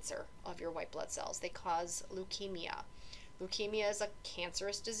cause cancer of your white blood cells. They cause leukemia. Leukemia is a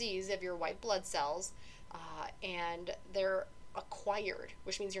cancerous disease of your white blood cells, and they're acquired,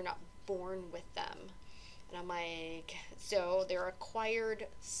 which means you're not born with them. And I'm like, so they're acquired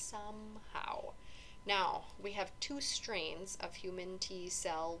somehow. Now, we have two strains of human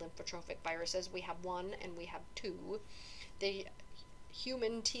T-cell lymphotrophic viruses. We have one and we have two. The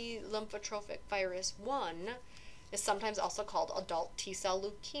human T lymphotrophic virus 1 is sometimes also called adult T-cell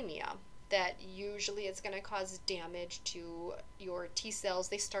leukemia. That usually it's going to cause damage to your T-cells.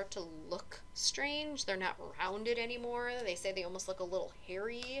 They start to look strange. They're not rounded anymore. They say they almost look a little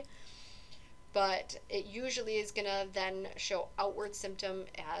hairy. But it usually is going to then show outward symptom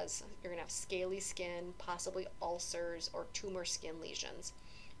as you're going to have scaly skin, possibly ulcers or tumor skin lesions.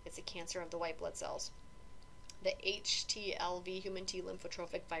 It's a cancer of the white blood cells. The HTLV, human T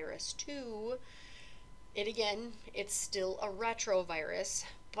lymphotrophic virus 2, it's still a retrovirus,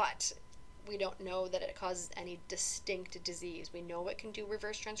 but we don't know that it causes any distinct disease. We know it can do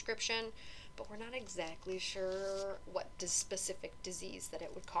reverse transcription, but we're not exactly sure what specific disease that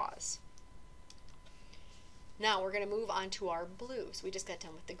it would cause. Now we're going to move on to our blues. We just got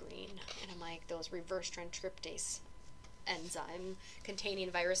done with the green, and I'm like, those reverse transcriptase enzyme containing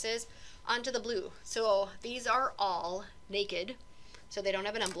viruses. Onto the blue. So these are all naked, so they don't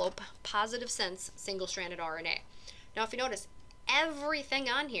have an envelope, positive sense single-stranded RNA. Now if you notice, everything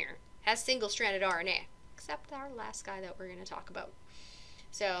on here has single-stranded RNA, except our last guy that we're going to talk about.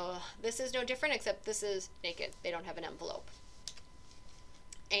 So this is no different, except this is naked. They don't have an envelope.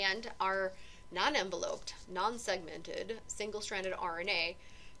 And our non-enveloped, non-segmented, single-stranded RNA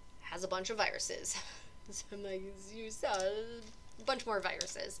has a bunch of viruses. So I'm like, you saw a bunch more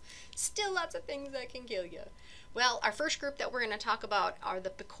viruses. Still lots of things that can kill you. Well, our first group that we're going to talk about are the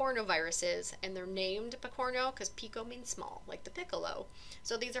picornoviruses, and they're named picorno because pico means small, like the piccolo.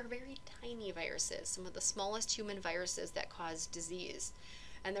 So these are very tiny viruses, some of the smallest human viruses that cause disease.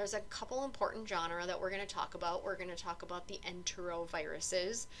 And there's a couple important genera that we're going to talk about. We're going to talk about the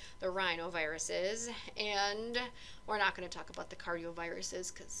enteroviruses, the rhinoviruses, and we're not going to talk about the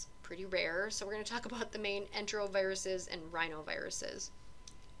cardioviruses because pretty rare. So we're going to talk about the main enteroviruses and rhinoviruses.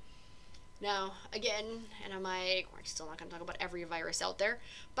 Now, again, and I'm like, we're still not going to talk about every virus out there,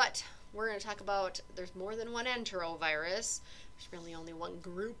 but we're going to talk about, there's more than one enterovirus. There's really only one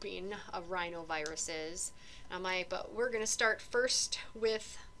grouping of rhinoviruses. I'm like, but we're going to start first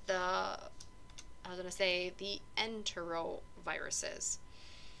with the enteroviruses.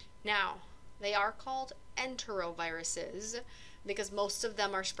 Now, they are called enteroviruses because most of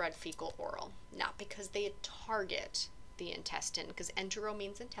them are spread fecal oral, not because they target the intestine, because entero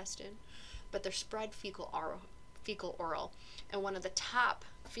means intestine, but they're spread fecal oral. And one of the top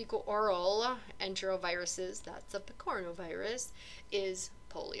fecal oral enteroviruses, that's a picornovirus, is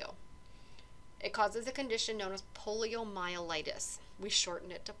polio. It causes a condition known as poliomyelitis. We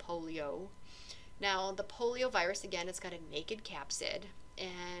shorten it to polio. Now, the polio virus, again, it's got a naked capsid,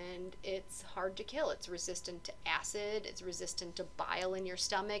 and it's hard to kill. It's resistant to acid, it's resistant to bile in your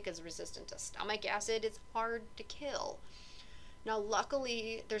stomach, it's resistant to stomach acid. It's hard to kill. Now,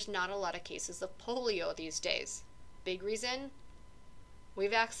 luckily, there's not a lot of cases of polio these days. Big reason? We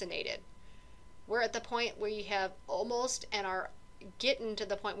vaccinated. We're at the point where we have almost and are getting to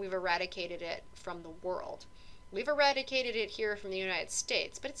the point we've eradicated it from the world. We've eradicated it here from the United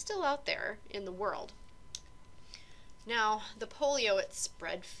States, but it's still out there in the world. Now, the polio, it's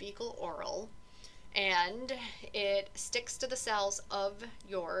spread fecal oral, and it sticks to the cells of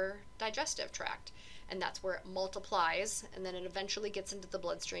your digestive tract, and that's where it multiplies, and then it eventually gets into the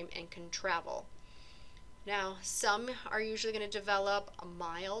bloodstream and can travel. Now, some are usually going to develop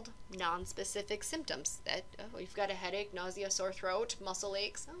mild, non-specific symptoms that, oh, you've got a headache, nausea, sore throat, muscle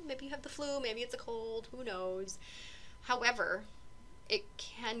aches. Oh, maybe you have the flu, maybe it's a cold, who knows. However, it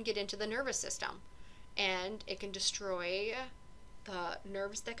can get into the nervous system and it can destroy the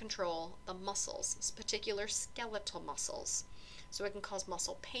nerves that control the muscles, particular skeletal muscles. So it can cause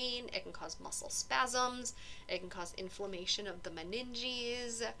muscle pain, it can cause muscle spasms, it can cause inflammation of the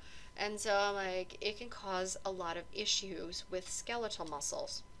meninges, and so like it can cause a lot of issues with skeletal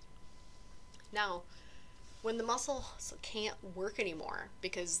muscles. Now, when the muscles can't work anymore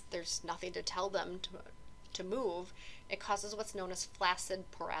because there's nothing to tell them to move, it causes what's known as flaccid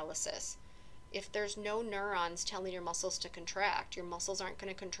paralysis. If there's no neurons telling your muscles to contract, your muscles aren't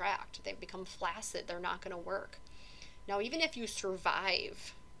going to contract. They become flaccid, they're not going to work. Now, even if you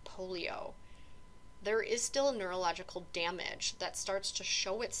survive polio, there is still neurological damage that starts to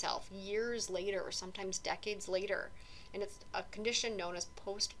show itself years later or sometimes decades later. And it's a condition known as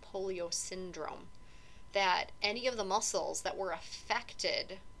post-polio syndrome, that any of the muscles that were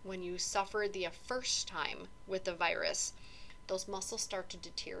affected when you suffered the first time with the virus, those muscles start to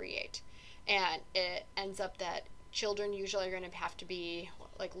deteriorate. And it ends up that children usually are going to have to be,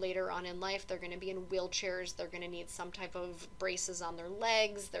 like later on in life, they're going to be in wheelchairs, they're going to need some type of braces on their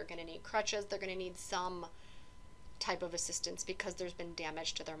legs, they're going to need crutches, they're going to need some type of assistance because there's been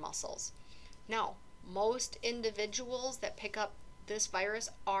damage to their muscles. Now, most individuals that pick up this virus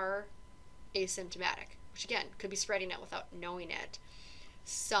are asymptomatic, which again could be spreading it without knowing it.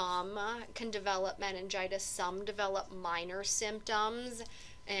 Some can develop meningitis, some develop minor symptoms,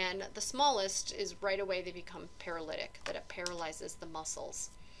 and the smallest is right away they become paralytic, that it paralyzes the muscles.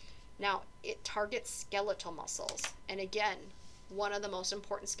 Now, it targets skeletal muscles, and again, one of the most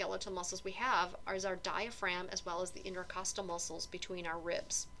important skeletal muscles we have is our diaphragm as well as the intercostal muscles between our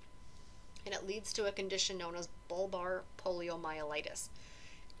ribs. And it leads to a condition known as bulbar poliomyelitis.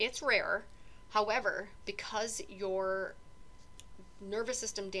 It's rare, however, because your nervous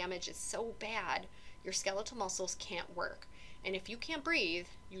system damage is so bad, your skeletal muscles can't work. And if you can't breathe,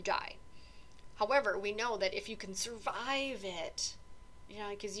 you die. However, we know that if you can survive it,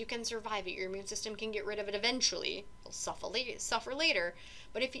 because you can survive it, your immune system can get rid of it eventually. You'll suffer later,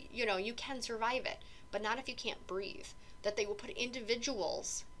 but if you can survive it, but not if you can't breathe. That they will put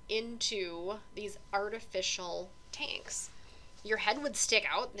individuals into these artificial tanks. Your head would stick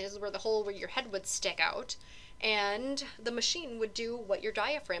out. This is where the hole where your head would stick out. And the machine would do what your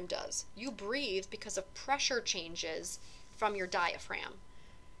diaphragm does. You breathe because of pressure changes from your diaphragm.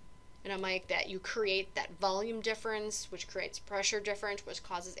 And I'm like that, you create that volume difference, which creates pressure difference, which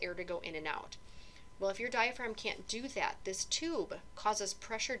causes air to go in and out. Well, if your diaphragm can't do that, this tube causes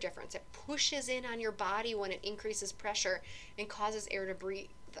pressure difference. It pushes in on your body when it increases pressure and causes air to breathe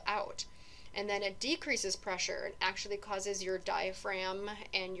out. And then it decreases pressure and actually causes your diaphragm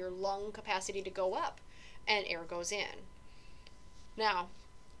and your lung capacity to go up, and air goes in. Now,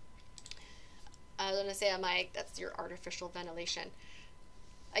 I was going to say, I'm like, that's your artificial ventilation.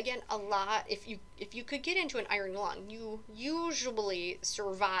 Again, a lot, if you could get into an iron lung, you usually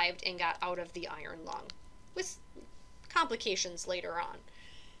survived and got out of the iron lung with complications later on.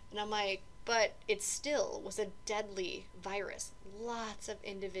 And I'm like, but it still was a deadly virus. Lots of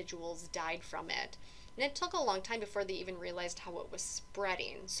individuals died from it. And it took a long time before they even realized how it was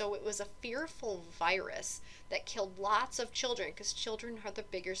spreading. So it was a fearful virus that killed lots of children, because children are the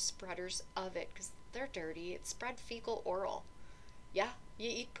bigger spreaders of it because they're dirty. It spread fecal oral. Yeah, you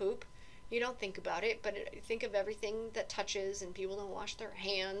eat poop. You don't think about it, but think of everything that touches, and people don't wash their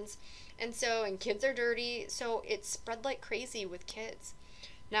hands. And kids are dirty, so it spread like crazy with kids.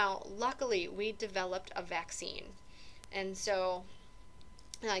 Now, luckily, we developed a vaccine. And so,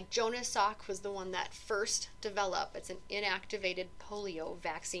 like Jonas Salk was the one that first developed. It's an inactivated polio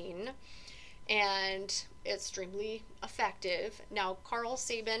vaccine, and it's extremely effective. Now, Carl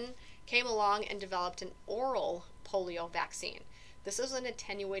Sabin came along and developed an oral polio vaccine. This is an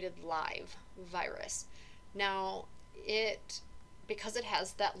attenuated live virus. Now, because it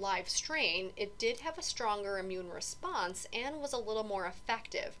has that live strain, it did have a stronger immune response and was a little more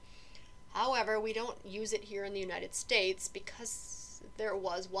effective. However, we don't use it here in the United States because there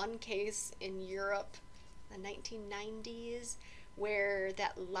was one case in Europe in the 1990s where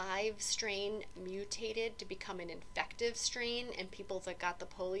that live strain mutated to become an infective strain, and people that got the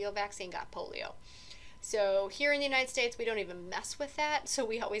polio vaccine got polio. So here in the United States, we don't even mess with that, so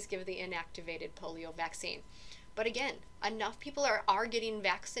we always give the inactivated polio vaccine. But again, enough people are getting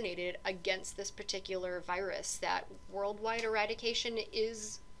vaccinated against this particular virus that worldwide eradication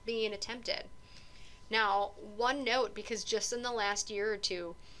is being attempted. Now, one note, because just in the last year or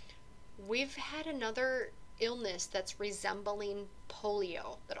two, we've had another illness that's resembling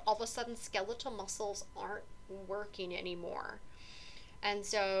polio, that all of a sudden skeletal muscles aren't working anymore. And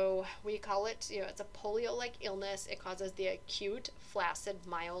so we call it, it's a polio-like illness. It causes the acute flaccid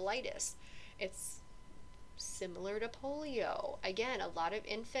myelitis. It's similar to polio. Again, a lot of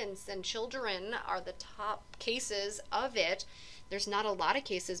infants and children are the top cases of it. There's not a lot of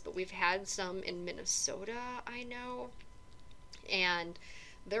cases, but we've had some in Minnesota, I know, and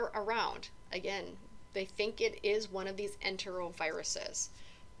they're around. Again, they think it is one of these enteroviruses,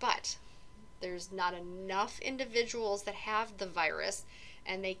 but there's not enough individuals that have the virus,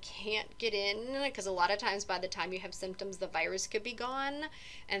 and they can't get in because a lot of times by the time you have symptoms, the virus could be gone,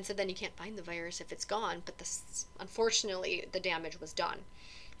 and so then you can't find the virus if it's gone. But unfortunately, the damage was done.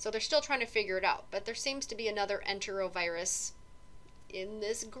 So they're still trying to figure it out. But there seems to be another enterovirus in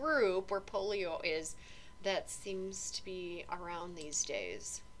this group where polio is that seems to be around these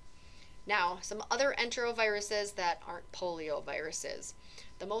days. Now, some other enteroviruses that aren't polio viruses.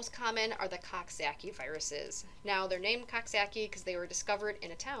 The most common are the Coxsackie viruses. Now, they're named Coxsackie because they were discovered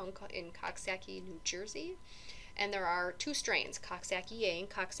in a town in Coxsackie, New Jersey. And there are two strains, Coxsackie A and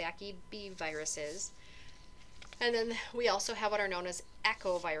Coxsackie B viruses. And then we also have what are known as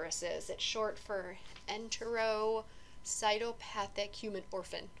echoviruses. It's short for enterocytopathic human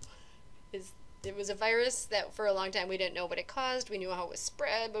orphan. It was a virus that for a long time we didn't know what it caused. We knew how it was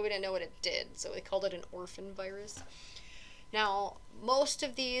spread, but we didn't know what it did. So we called it an orphan virus. Now, most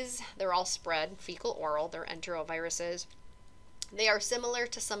of these, they're all spread, fecal oral, they're enteroviruses. They are similar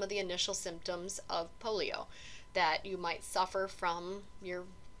to some of the initial symptoms of polio that you might suffer from your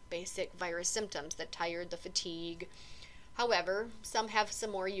basic virus symptoms, the tired, the fatigue. However, some have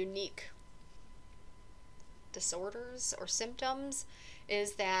some more unique disorders or symptoms,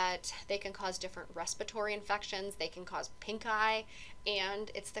 is that they can cause different respiratory infections, they can cause pink eye,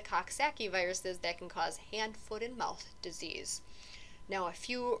 and it's the Coxsackie viruses that can cause hand, foot, and mouth disease. Now, a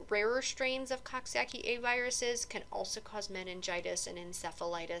few rarer strains of Coxsackie A viruses can also cause meningitis and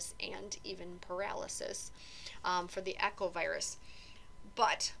encephalitis and even paralysis for the echovirus.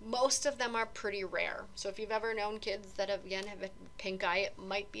 But most of them are pretty rare. So if you've ever known kids that have a pink eye, it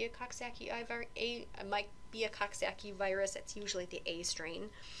might be a Coxsackie virus. It's usually the A strain.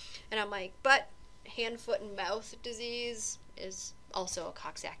 And I'm like, but hand, foot, and mouth disease is also a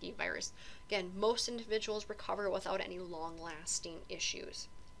Coxsackie virus. Again, most individuals recover without any long-lasting issues.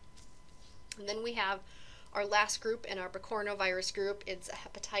 And then we have our last group in our picornavirus group. It's a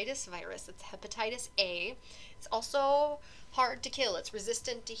hepatitis virus. It's hepatitis A. It's also hard to kill. It's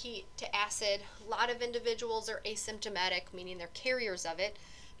resistant to heat, to acid. A lot of individuals are asymptomatic, meaning they're carriers of it.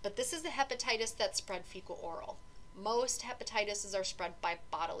 But this is the hepatitis that's spread fecal oral. Most hepatitises are spread by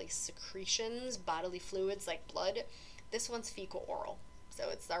bodily secretions, bodily fluids like blood. This one's fecal oral. So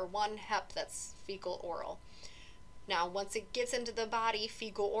it's our one hep that's fecal oral. Now, once it gets into the body,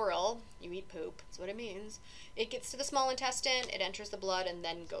 fecal oral, you eat poop, that's what it means. It gets to the small intestine, it enters the blood, and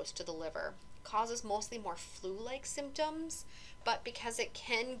then goes to the liver. It causes mostly more flu-like symptoms, but because it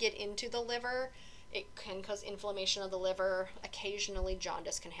can get into the liver, it can cause inflammation of the liver. Occasionally,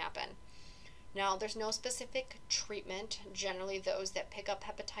 jaundice can happen. Now, there's no specific treatment. Generally, those that pick up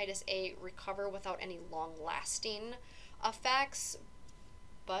hepatitis A recover without any long-lasting effects,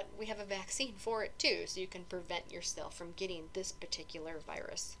 but we have a vaccine for it too, so you can prevent yourself from getting this particular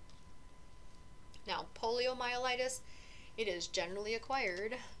virus. Now, poliomyelitis, it is generally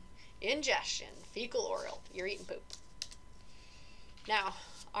acquired, ingestion, fecal oral, you're eating poop. Now,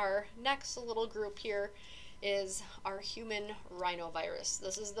 our next little group here is our human rhinovirus.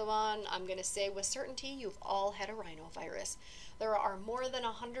 This is the one I'm going to say with certainty you've all had a rhinovirus. There are more than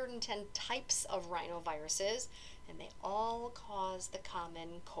 110 types of rhinoviruses, and they all cause the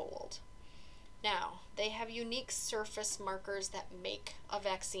common cold. Now, they have unique surface markers that make a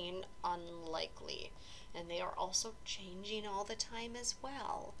vaccine unlikely, and they are also changing all the time as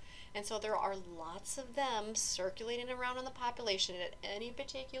well. And so there are lots of them circulating around in the population at any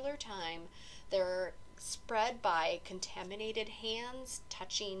particular time. They're spread by contaminated hands,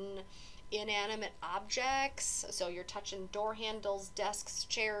 touching inanimate objects. So you're touching door handles, desks,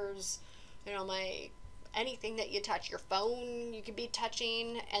 chairs, anything that you touch. Your phone you could be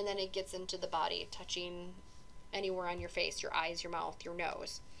touching, and then it gets into the body, touching anywhere on your face, your eyes, your mouth, your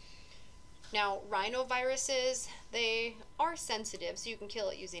nose. Now, rhinoviruses, they are sensitive, so you can kill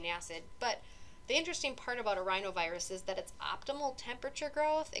it using acid, but the interesting part about a rhinovirus is that its optimal temperature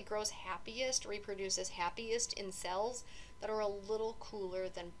growth, it grows happiest, reproduces happiest in cells that are a little cooler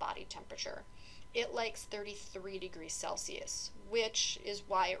than body temperature. it likes 33 degrees Celsius, which is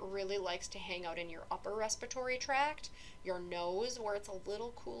why it really likes to hang out in your upper respiratory tract, your nose, where it's a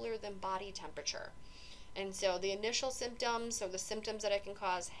little cooler than body temperature. And so the initial symptoms, so the symptoms that it can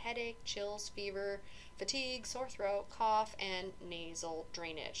cause: headache, chills, fever, fatigue, sore throat, cough, and nasal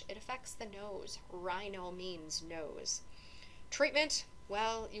drainage. It affects the nose. Rhino means nose. Treatment: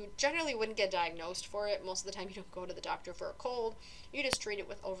 well, you generally wouldn't get diagnosed for it. Most of the time you don't go to the doctor for a cold. You just treat it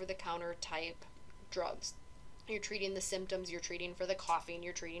with over-the-counter type drugs. You're treating the symptoms, you're treating for the coughing,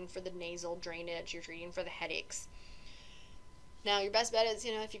 you're treating for the nasal drainage, you're treating for the headaches. Now, your best bet is,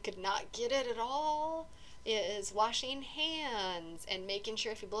 if you could not get it at all, is washing hands and making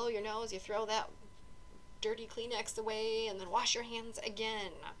sure if you blow your nose, you throw that dirty Kleenex away and then wash your hands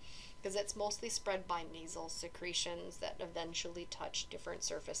again, because it's mostly spread by nasal secretions that eventually touch different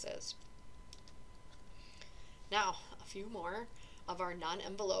surfaces. Now, a few more of our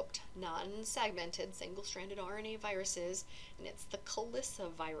non-enveloped, non-segmented, single-stranded RNA viruses, and it's the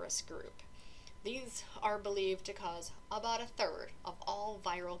calicivirus group. These are believed to cause about a third of all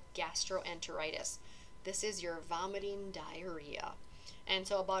viral gastroenteritis. This is your vomiting diarrhea. And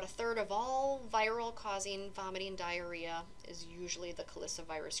so about a third of all viral causing vomiting diarrhea is usually the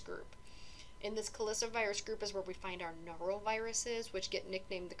calicivirus group. In this calicivirus group is where we find our noroviruses, which get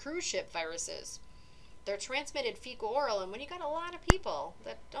nicknamed the cruise ship viruses. They're transmitted fecal-oral, and when you got a lot of people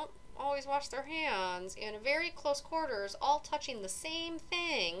that don't always wash their hands in very close quarters, all touching the same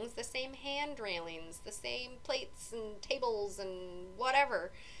things, the same hand railings, the same plates and tables and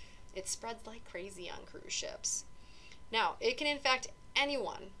whatever, it spreads like crazy on cruise ships. Now, it can infect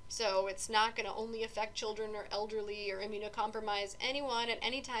anyone, so it's not going to only affect children or elderly or immunocompromised, anyone at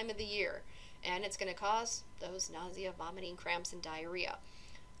any time of the year, and it's going to cause those nausea, vomiting, cramps, and diarrhea.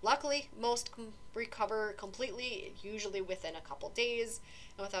 Luckily, most recover completely, usually within a couple days,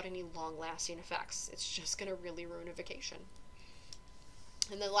 and without any long-lasting effects. It's just going to really ruin a vacation.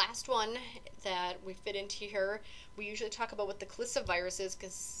 And the last one that we fit into here, we usually talk about with the caliciviruses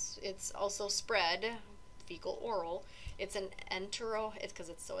because it's also spread fecal-oral. It's an enteric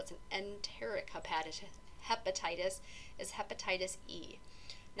hepatitis is hepatitis E.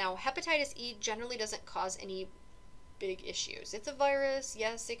 Now, hepatitis E generally doesn't cause any big issues. It's a virus.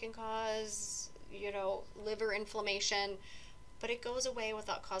 Yes, it can cause, liver inflammation, but it goes away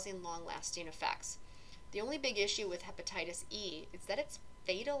without causing long-lasting effects. The only big issue with hepatitis E is that it's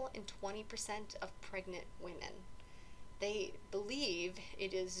fatal in 20% of pregnant women. They believe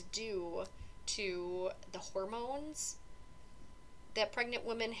it is due to the hormones that pregnant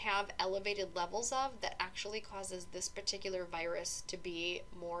women have elevated levels of that actually causes this particular virus to be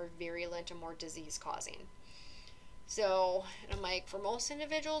more virulent and more disease-causing. So, I'm like, for most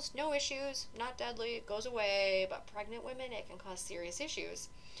individuals, no issues, not deadly, it goes away, but pregnant women, it can cause serious issues.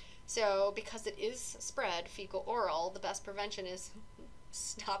 So, because it is spread fecal-oral, the best prevention is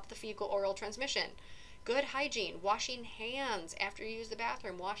stop the fecal-oral transmission. Good hygiene, washing hands after you use the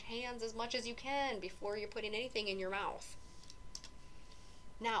bathroom. Wash hands as much as you can before you're putting anything in your mouth.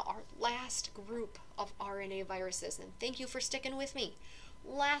 Now, our last group of RNA viruses, and thank you for sticking with me.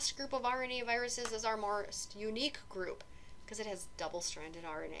 Last group of RNA viruses is our most unique group because it has double-stranded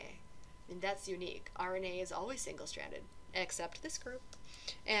RNA. And that's unique. RNA is always single-stranded, except this group.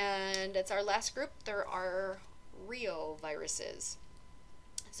 And it's our last group. There are reoviruses.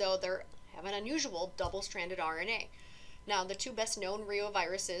 So they have an unusual double-stranded RNA. Now, the two best-known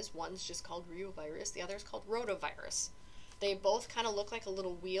reoviruses, one's just called reovirus, the other's called rotavirus. They both kind of look like a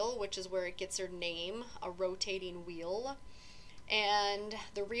little wheel, which is where it gets their name, a rotating wheel. And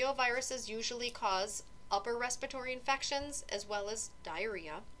the reoviruses usually cause upper respiratory infections as well as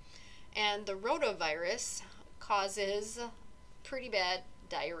diarrhea. And the rotavirus causes pretty bad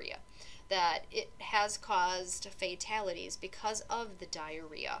diarrhea. That it has caused fatalities because of the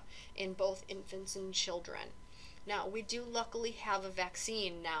diarrhea in both infants and children. Now, we do luckily have a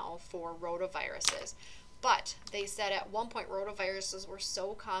vaccine now for rotaviruses. But they said at one point rotaviruses were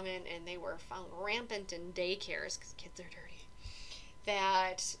so common and they were found rampant in daycares because kids are dirty,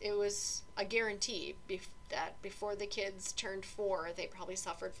 that it was a guarantee that before the kids turned 4, they probably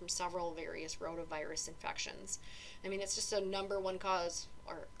suffered from several various rotavirus infections. I mean, it's just a #1 cause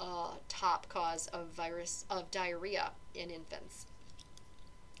or top cause of diarrhea in infants.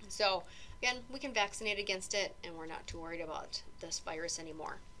 So again, we can vaccinate against it and we're not too worried about this virus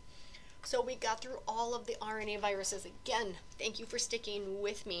anymore. So we got through all of the RNA viruses. Again, thank you for sticking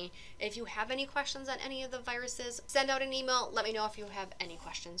with me. If you have any questions on any of the viruses, send out an email. Let me know if you have any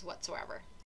questions whatsoever.